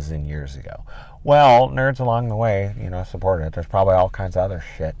 5,000 years ago. Well, nerds along the way, supported it. There's probably all kinds of other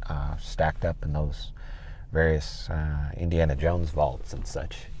shit stacked up in those various Indiana Jones vaults and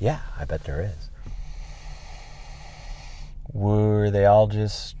such. Yeah, I bet there is. Were they all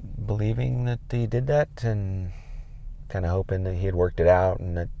just believing that he did that and kind of hoping that he had worked it out?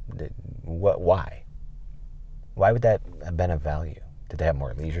 And why? Why would that have been of value? Did they have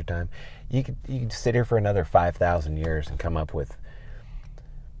more leisure time? You could sit here for another 5,000 years and come up with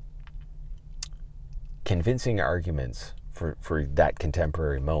convincing arguments for that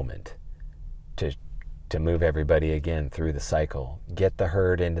contemporary moment to move everybody again through the cycle, get the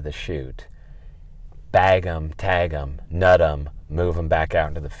herd into the chute, bag them, tag them, nut them, move them back out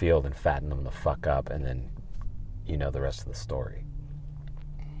into the field and fatten them the fuck up, and then the rest of the story.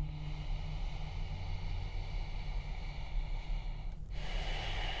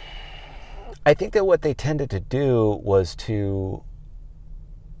 I think that what they tended to do was to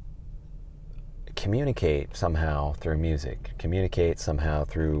communicate somehow through music, communicate somehow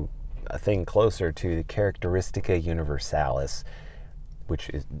through a thing closer to the characteristica universalis, which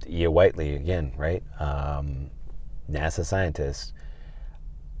is E.A. Whiteley again, right? NASA scientist.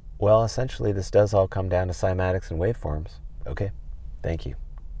 Well, essentially, this does all come down to cymatics and waveforms. Okay, thank you.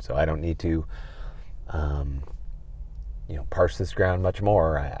 So I don't need to, parse this ground much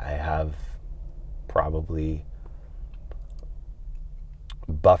more. I have probably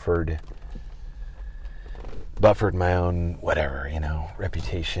buffered my own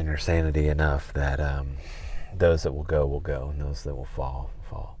reputation or sanity enough that those that will go, and those that will fall.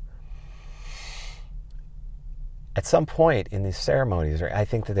 At some point in these ceremonies, I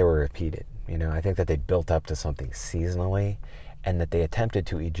think that they were repeated. I think that they built up to something seasonally, and that they attempted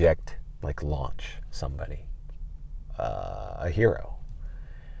to launch somebody, a hero,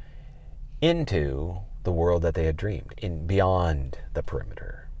 into the world that they had dreamed, beyond the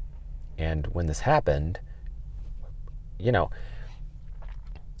perimeter. And when this happened, in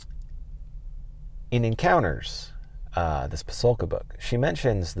Encounters, this Pasolka book, she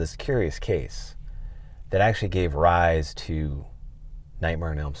mentions this curious case that actually gave rise to Nightmare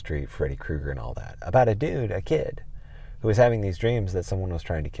on Elm Street, Freddy Krueger, and all that, about a kid, who was having these dreams that someone was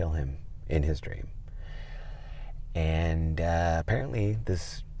trying to kill him in his dream. And apparently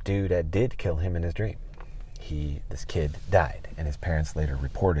this dude did kill him in his dream. This kid died, and his parents later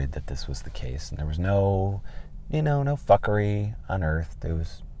reported that this was the case, and there was no fuckery unearthed.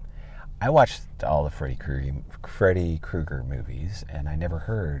 I watched all the Freddy Krueger movies, and I never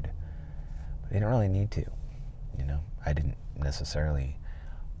heard, but they didn't really need to. I didn't necessarily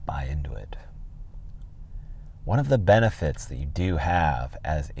buy into it. One of the benefits that you do have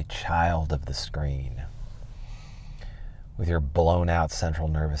as a child of the screen, with your blown out central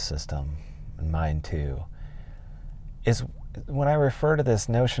nervous system, and mine too, is when I refer to this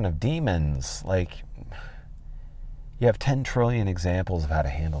notion of demons, like, you have 10 trillion examples of how to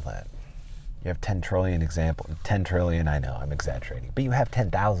handle that. You have 10 trillion, I know, I'm exaggerating, but you have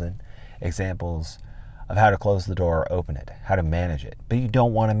 10,000 examples of how to close the door or open it, how to manage it, but you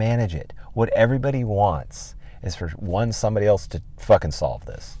don't want to manage it. What everybody wants is for somebody else to fucking solve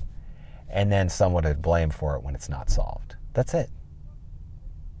this, and then someone to blame for it when it's not solved. That's it.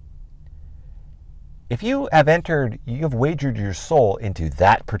 If you have wagered your soul into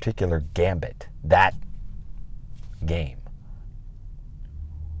that particular gambit, that game,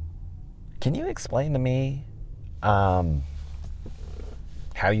 can you explain to me how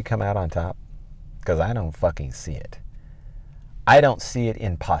you come out on top? Because I don't fucking see it. I don't see it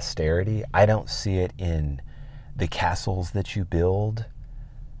in posterity. I don't see it in the castles that you build.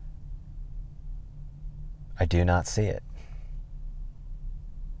 I do not see it.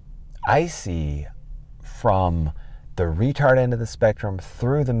 I see from the retard end of the spectrum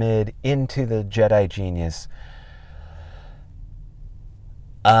through the mid into the Jedi genius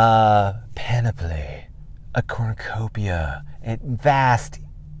a panoply, a cornucopia, a vast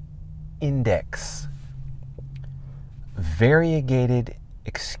index, variegated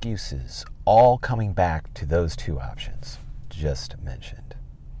excuses, all coming back to those two options just mentioned.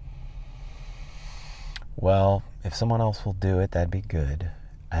 Well, if someone else will do it, that'd be good.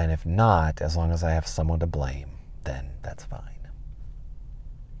 And if not, as long as I have someone to blame, then that's fine.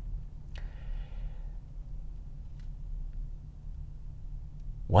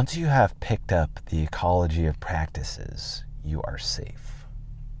 Once you have picked up the ecology of practices, you are safe.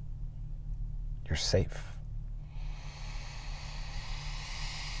 You're safe.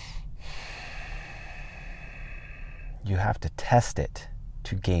 You have to test it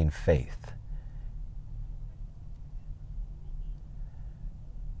to gain faith.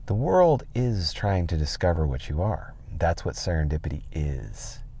 The world is trying to discover what you are. That's what serendipity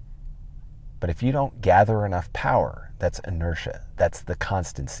is. But if you don't gather enough power, that's inertia. That's the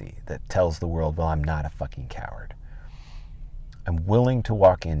constancy that tells the world, well, I'm not a fucking coward. I'm willing to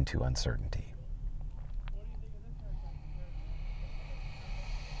walk into uncertainty.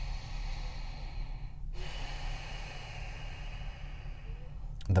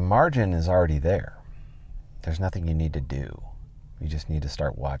 The margin is already there. There's nothing you need to do. You just need to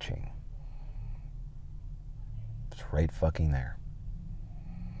start watching. It's right fucking there.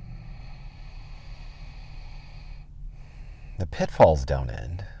 The pitfalls don't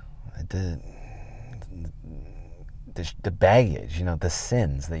end. The baggage, the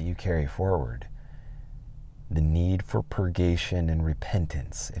sins that you carry forward, the need for purgation and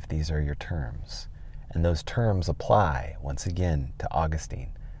repentance, if these are your terms. And those terms apply, once again, to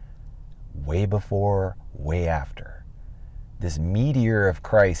Augustine. Way before, way after. This meteor of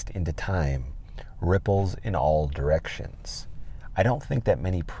Christ into time ripples in all directions. I don't think that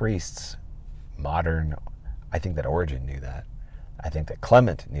many priests, modern, I think that Origen knew that. I think that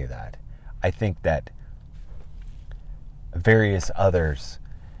Clement knew that. I think that various others,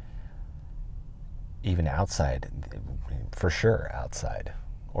 even outside, for sure outside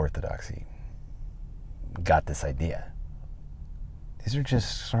Orthodoxy, got this idea. These are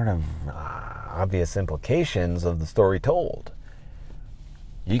just sort of obvious implications of the story told.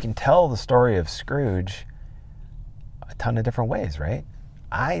 You can tell the story of Scrooge a ton of different ways, right?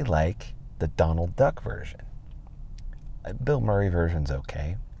 I like the Donald Duck version. Bill Murray version's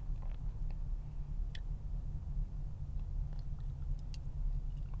okay.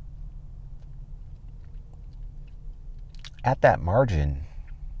 At that margin,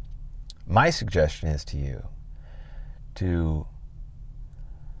 my suggestion is to you to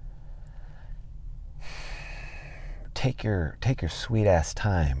take your sweet ass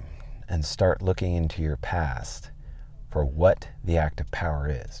time and start looking into your past for what the active power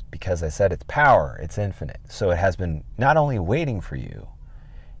is. Because I said it's power, it's infinite. So it has been not only waiting for you,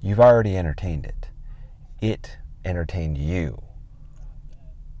 you've already entertained it. It entertained you.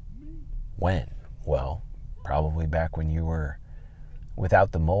 When? Well, probably back when you were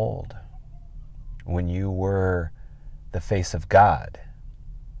without the mold. When you were the face of God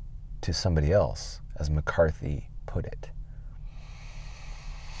to somebody else, as McCarthy put it.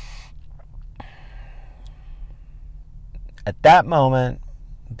 At that moment,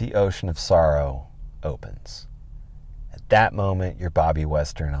 the ocean of sorrow opens. At that moment, you're Bobby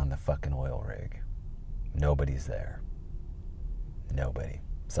Western on the fucking oil rig. Nobody's there. Nobody.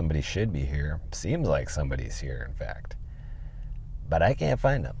 Somebody should be here. Seems like somebody's here, in fact. But I can't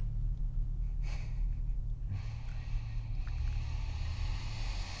find them.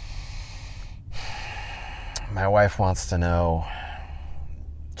 My wife wants to know,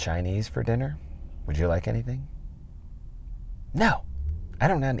 Chinese for dinner? Would you like anything? No, I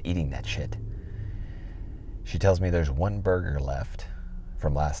don't know eating that shit. She tells me there's one burger left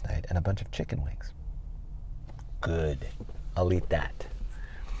from last night and a bunch of chicken wings. Good. I'll eat that.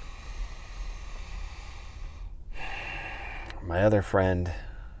 My other friend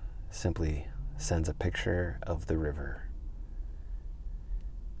simply sends a picture of the river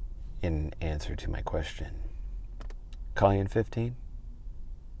in answer to my question. Call you in 15?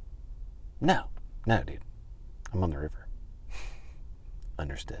 No, dude. I'm on the river.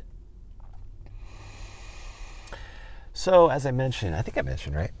 Understood. So, as I mentioned,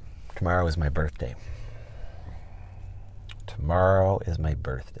 right? Tomorrow is my birthday. Tomorrow is my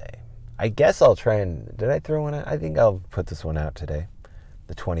birthday. I guess I'll try and... Did I throw one out? I think I'll put this one out today.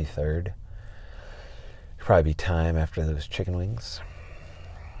 The 23rd. Probably be time after those chicken wings.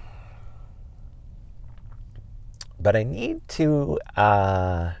 But I need to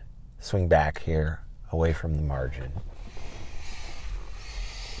swing back here, away from the margin.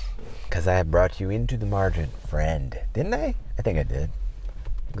 Because I have brought you into the margin, friend. Didn't I? I think I did.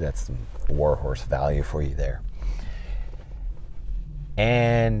 That's some Warhorse value for you there.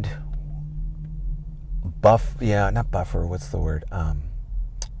 And not buffer, what's the word?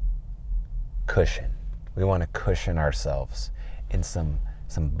 Cushion. We want to cushion ourselves in some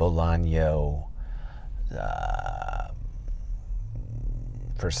Bolaño.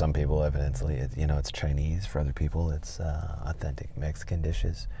 For some people, evidently, it's Chinese. For other people, it's authentic Mexican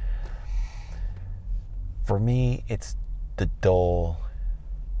dishes. For me, it's the dull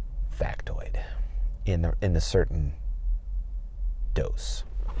factoid in the certain dose.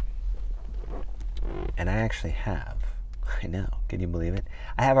 And I actually have. I know. Can you believe it?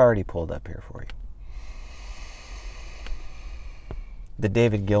 I have already pulled up here for you. The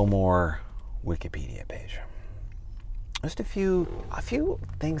David Gilmour Wikipedia page. Just a few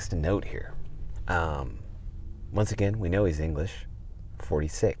things to note here. Once again, we know he's English.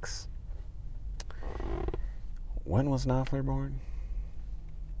 46. When was Knopfler born?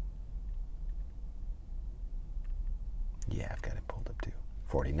 Yeah, I've got it pulled up too.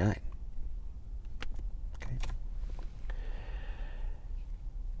 49. Okay.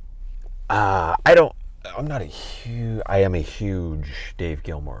 I am a huge Dave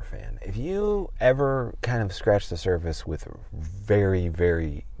Gilmour fan. If you ever kind of scratch the surface with very,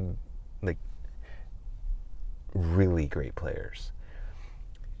 very, really great players,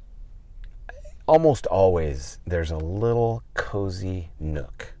 almost always there's a little cozy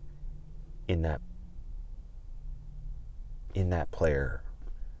nook in that player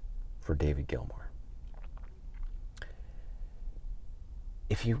for David Gilmour.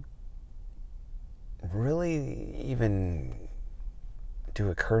 If you really even do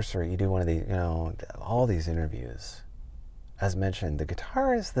a cursory, you do one of these, all these interviews, as mentioned, the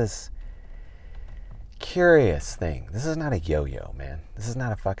guitar is this curious thing. This is not a yo-yo, man. This is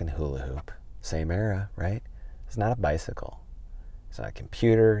not a fucking hula hoop. Same era, right? It's not a bicycle. It's not a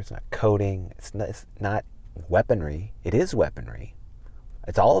computer. It's not coding. It's not weaponry. It is weaponry.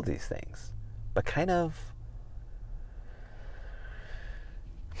 It's all of these things. But kind of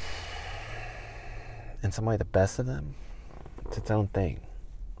in some way the best of them, it's its own thing.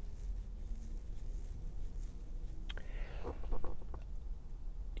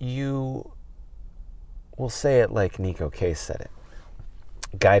 You will say it like Nico Case said it.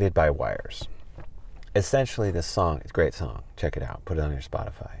 Guided by Wires. Essentially, this song, it's a great song. Check it out. Put it on your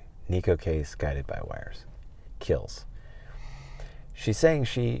Spotify. Nico Case, Guided by Wires. Kills. She's saying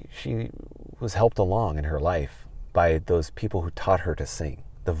she was helped along in her life by those people who taught her to sing.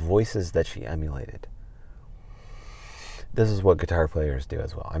 The voices that she emulated. This is what guitar players do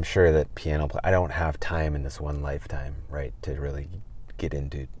as well. I'm sure that I don't have time in this one lifetime, right, to really get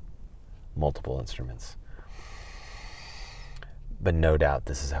into multiple instruments. But no doubt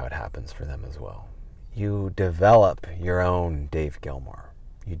this is how it happens for them as well. You develop your own Dave Gilmour.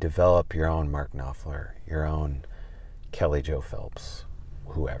 You develop your own Mark Knopfler, your own Kelly Joe Phelps,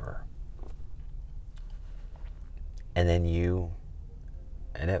 whoever. And then you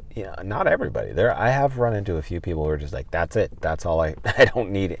And not everybody. I have run into a few people who are just like, that's it. That's all I don't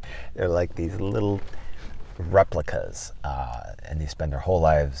need it. They're like these little replicas, and they spend their whole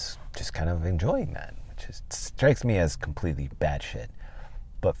lives just kind of enjoying that, which strikes me as completely bad shit.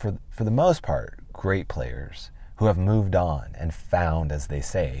 But for the most part, great players who have moved on and found, as they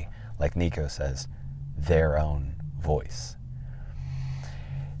say, like Nico says, their own voice.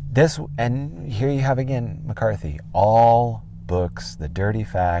 And here you have again McCarthy. All books, the dirty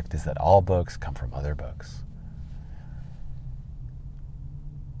fact is that all books come from other books.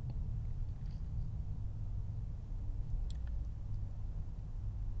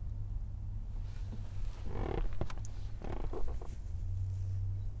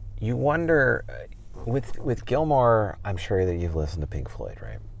 You wonder, with Gilmore, I'm sure that you've listened to Pink Floyd,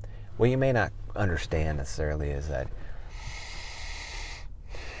 right? What you may not understand necessarily is that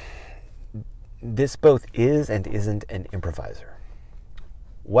this both is and isn't an improviser.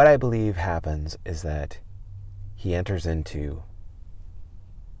 What I believe happens is that he enters into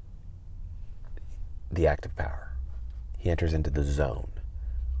the active power. He enters into the zone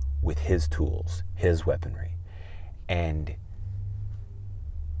with his tools, his weaponry, and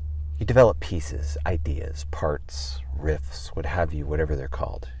you develop pieces, ideas, parts, riffs, what have you, whatever they're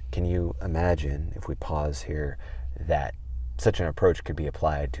called. Can you imagine, if we pause here, that such an approach could be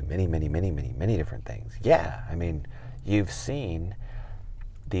applied to many, many, many, many, many different things? Yeah, I mean, you've seen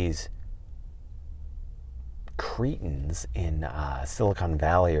these cretins in Silicon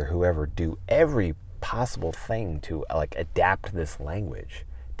Valley or whoever do every possible thing to adapt this language.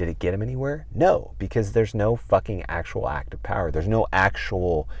 Did it get them anywhere? No, because there's no fucking actual active power. There's no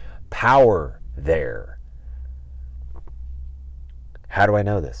actual power there. How do I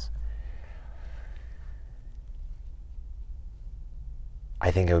know this?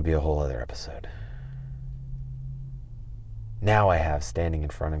 I think it would be a whole other episode. Now I have standing in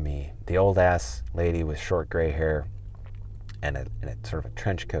front of me the old ass lady with short gray hair and a sort of a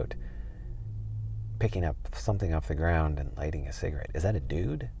trench coat, picking up something off the ground and lighting a cigarette. Is that a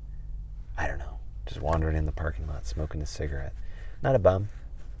dude? I don't know. Just wandering in the parking lot, smoking a cigarette. Not a bum.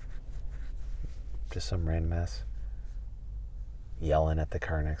 Just some random ass yelling at the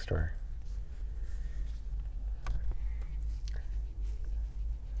car next door.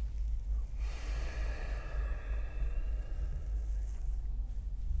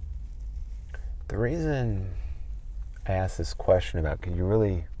 The reason I asked this question about, could you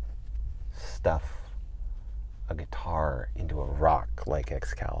really stuff a guitar into a rock like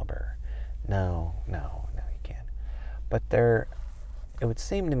Excalibur? No, you can't. But it would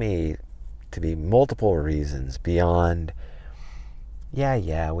seem to me to be multiple reasons beyond,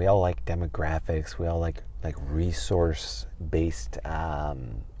 yeah, we all like demographics, we all like resource-based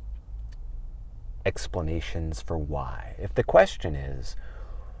explanations for why. If the question is,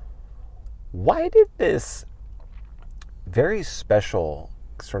 why did this very special,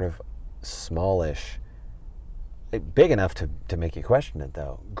 sort of smallish, big enough to make you question it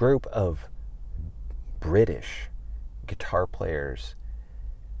though, group of British guitar players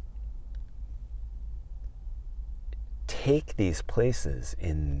take these places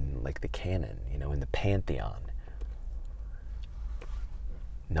in the canon, in the pantheon?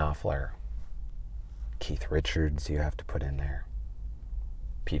 Knopfler, Keith Richards, you have to put in there.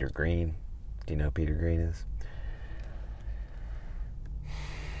 Peter Green. Do you know who Peter Green is?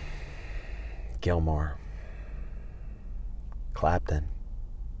 Gilmore. Clapton.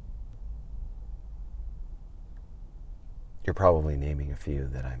 You're probably naming a few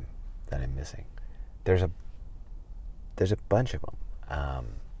that I'm missing. There's a bunch of them,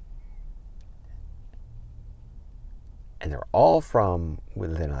 and they're all from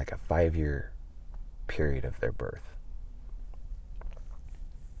within a 5-year period of their birth.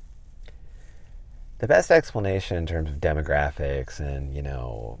 The best explanation in terms of demographics and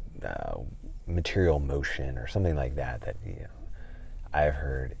material motion or something like that I've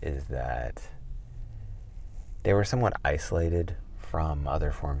heard is that they were somewhat isolated from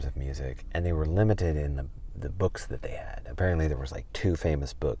other forms of music, and they were limited in the books that they had. Apparently there was 2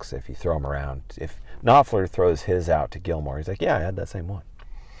 famous books. If you throw them around, if Knopfler throws his out to Gilmore, he's like, yeah, I had that same one.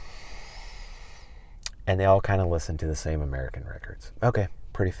 And they all kind of listened to the same American records. Okay,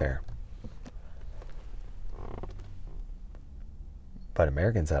 pretty fair. But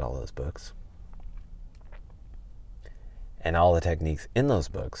Americans had all those books. And all the techniques in those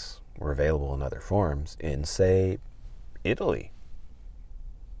books were available in other forms in, say, Italy.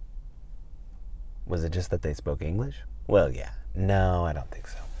 Was it just that they spoke English? Well, yeah. No, I don't think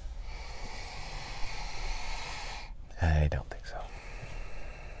so. I don't think so.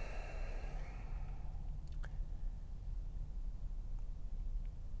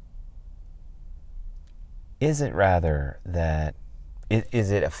 is it rather that,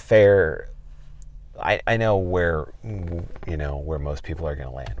 is it a fair, I know where, where most people are going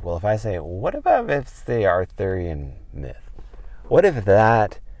to land. Well, if I say, what about if it's the Arthurian myth? What if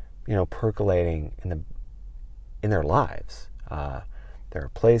that, percolating in their lives? There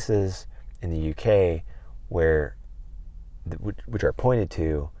are places in the UK where, which are pointed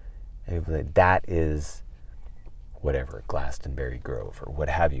to, that is whatever, Glastonbury Grove or what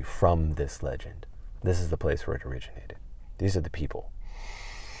have you, from this legend. This is the place where it originated. These are the people.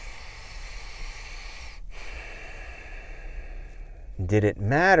 Did it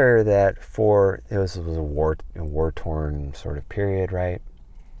matter that this was a war-torn sort of period, right?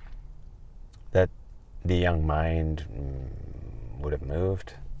 That the young mind would have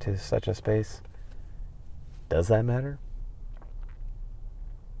moved to such a space? Does that matter?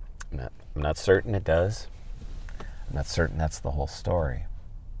 I'm not certain it does. I'm not certain that's the whole story.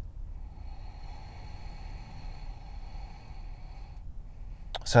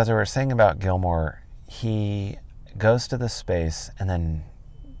 So as I was saying about Gilmore, he goes to this space and then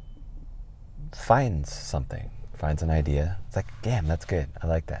finds something, finds an idea. It's like, damn, that's good. I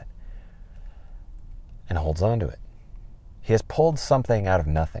like that. And holds on to it. He has pulled something out of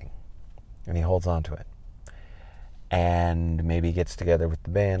nothing, and he holds on to it. And maybe gets together with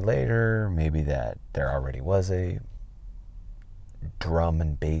the band later, maybe that there already was a drum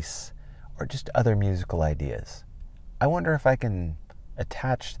and bass, or just other musical ideas. I wonder if I can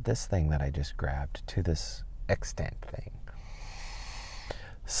attach this thing that I just grabbed to this extant thing,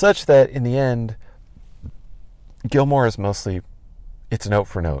 such that in the end, Gilmore is mostly, it's note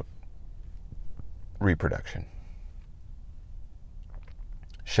for note reproduction,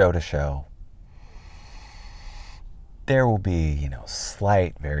 show to show. There will be,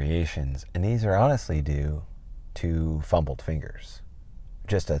 slight variations, and these are honestly due to fumbled fingers,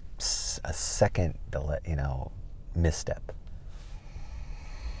 just a second delay, misstep.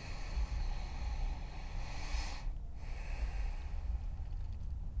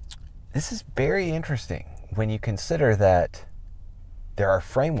 This is very interesting when you consider that there are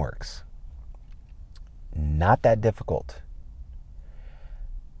frameworks, not that difficult.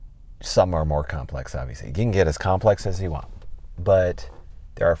 Some are more complex, obviously. You can get as complex as you want, but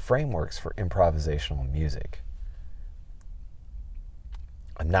there are frameworks for improvisational music.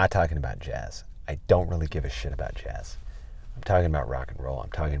 I'm not talking about jazz. I don't really give a shit about jazz. I'm talking about rock and roll.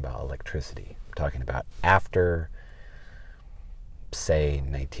 I'm talking about electricity. I'm talking about after, say,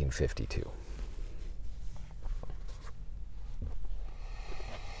 1952.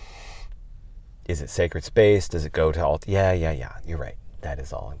 Is it sacred space? Does it go to all? Yeah, you're right. That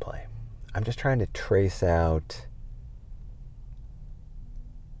is all in play. I'm just trying to trace out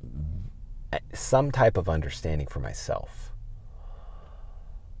some type of understanding for myself.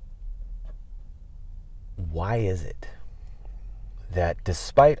 Why is it that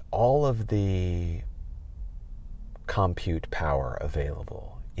despite all of the compute power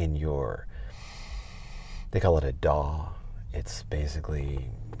available in your, they call it a DAW, it's basically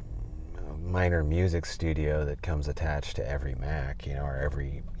a minor music studio that comes attached to every Mac, or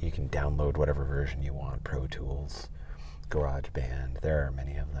you can download whatever version you want, Pro Tools, GarageBand, there are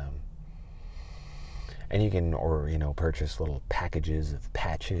many of them. And you can, purchase little packages of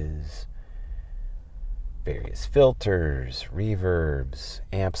patches, various filters, reverbs,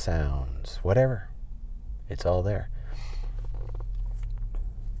 amp sounds, whatever. It's all there.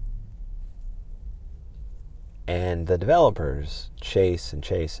 And the developers chase and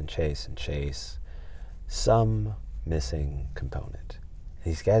chase and chase and chase some missing component.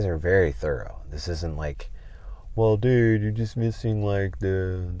 These guys are very thorough. This isn't like, well, dude, you're just missing like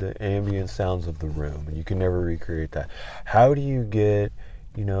the ambient sounds of the room, and you can never recreate that. How do you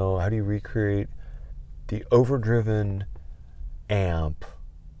recreate the overdriven amp,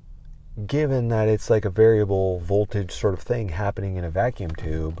 given that it's like a variable voltage sort of thing happening in a vacuum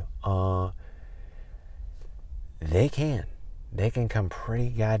tube? They can come pretty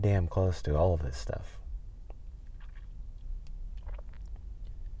goddamn close to all of this stuff.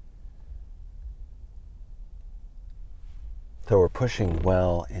 So we're pushing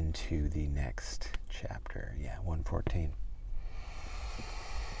well into the next chapter. 114.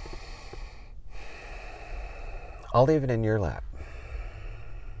 I'll leave it in your lap.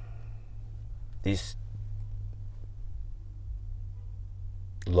 These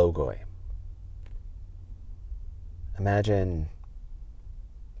logoi. Imagine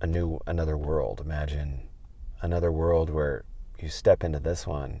another world. Imagine another world where you step into this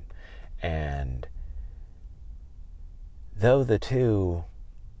one, and though the two,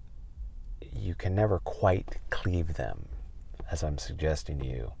 you can never quite cleave them, as I'm suggesting to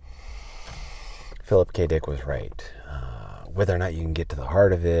you. Philip K. Dick was right. Whether or not you can get to the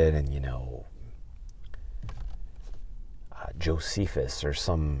heart of it, and Josephus or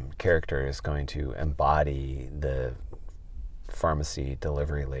some character is going to embody the pharmacy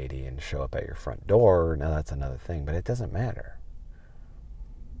delivery lady and show up at your front door, now that's another thing, but it doesn't matter.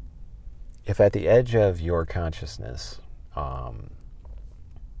 If at the edge of your consciousness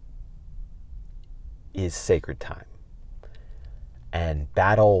is sacred time, and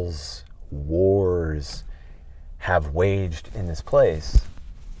battles, wars have waged in this place,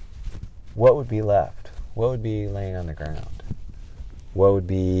 what would be left? What would be laying on the ground? What would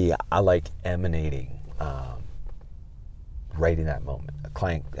be emanating right in that moment? A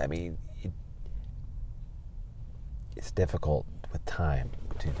clank. I mean, it's difficult with time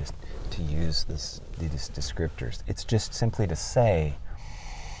to use these descriptors. It's just simply to say,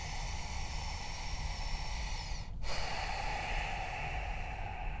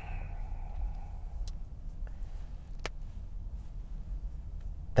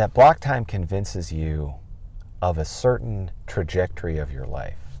 that block time convinces you of a certain trajectory of your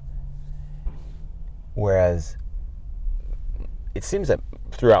life. Whereas it seems that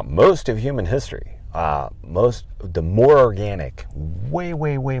throughout most of human history, the more organic, way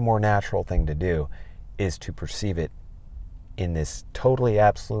more natural thing to do is to perceive it in this totally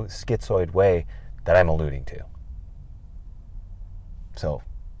absolute schizoid way that I'm alluding to. So,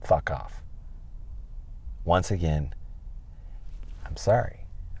 fuck off. Once again, I'm sorry.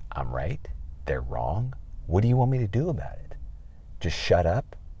 I'm right. They're wrong. What do you want me to do about it? Just shut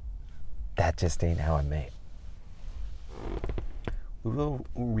up? That just ain't how I'm made. We will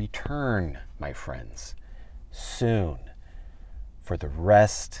return, my friends, soon for the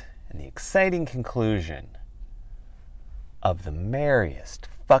rest and the exciting conclusion of the merriest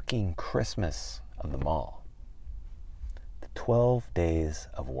fucking Christmas of them all. The 12 days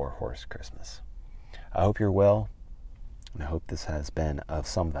of Warhorse Christmas. I hope you're well, and I hope this has been of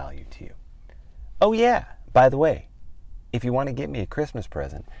some value to you. Oh yeah, by the way, if you want to get me a Christmas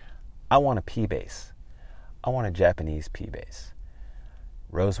present, I want a P-bass. I want a Japanese P-bass.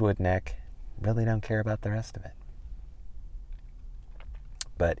 Rosewood neck, really don't care about the rest of it.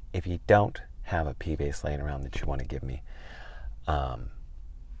 But if you don't have a P-bass laying around that you want to give me,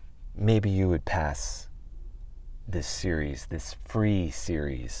 maybe you would pass this series, this free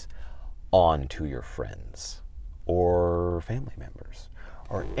series, on to your friends or family members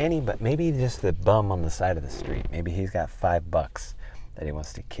or anybody, maybe just the bum on the side of the street. Maybe he's got $5 that he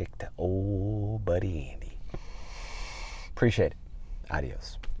wants to kick to old buddy Andy. Appreciate it.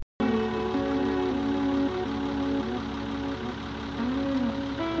 Adios.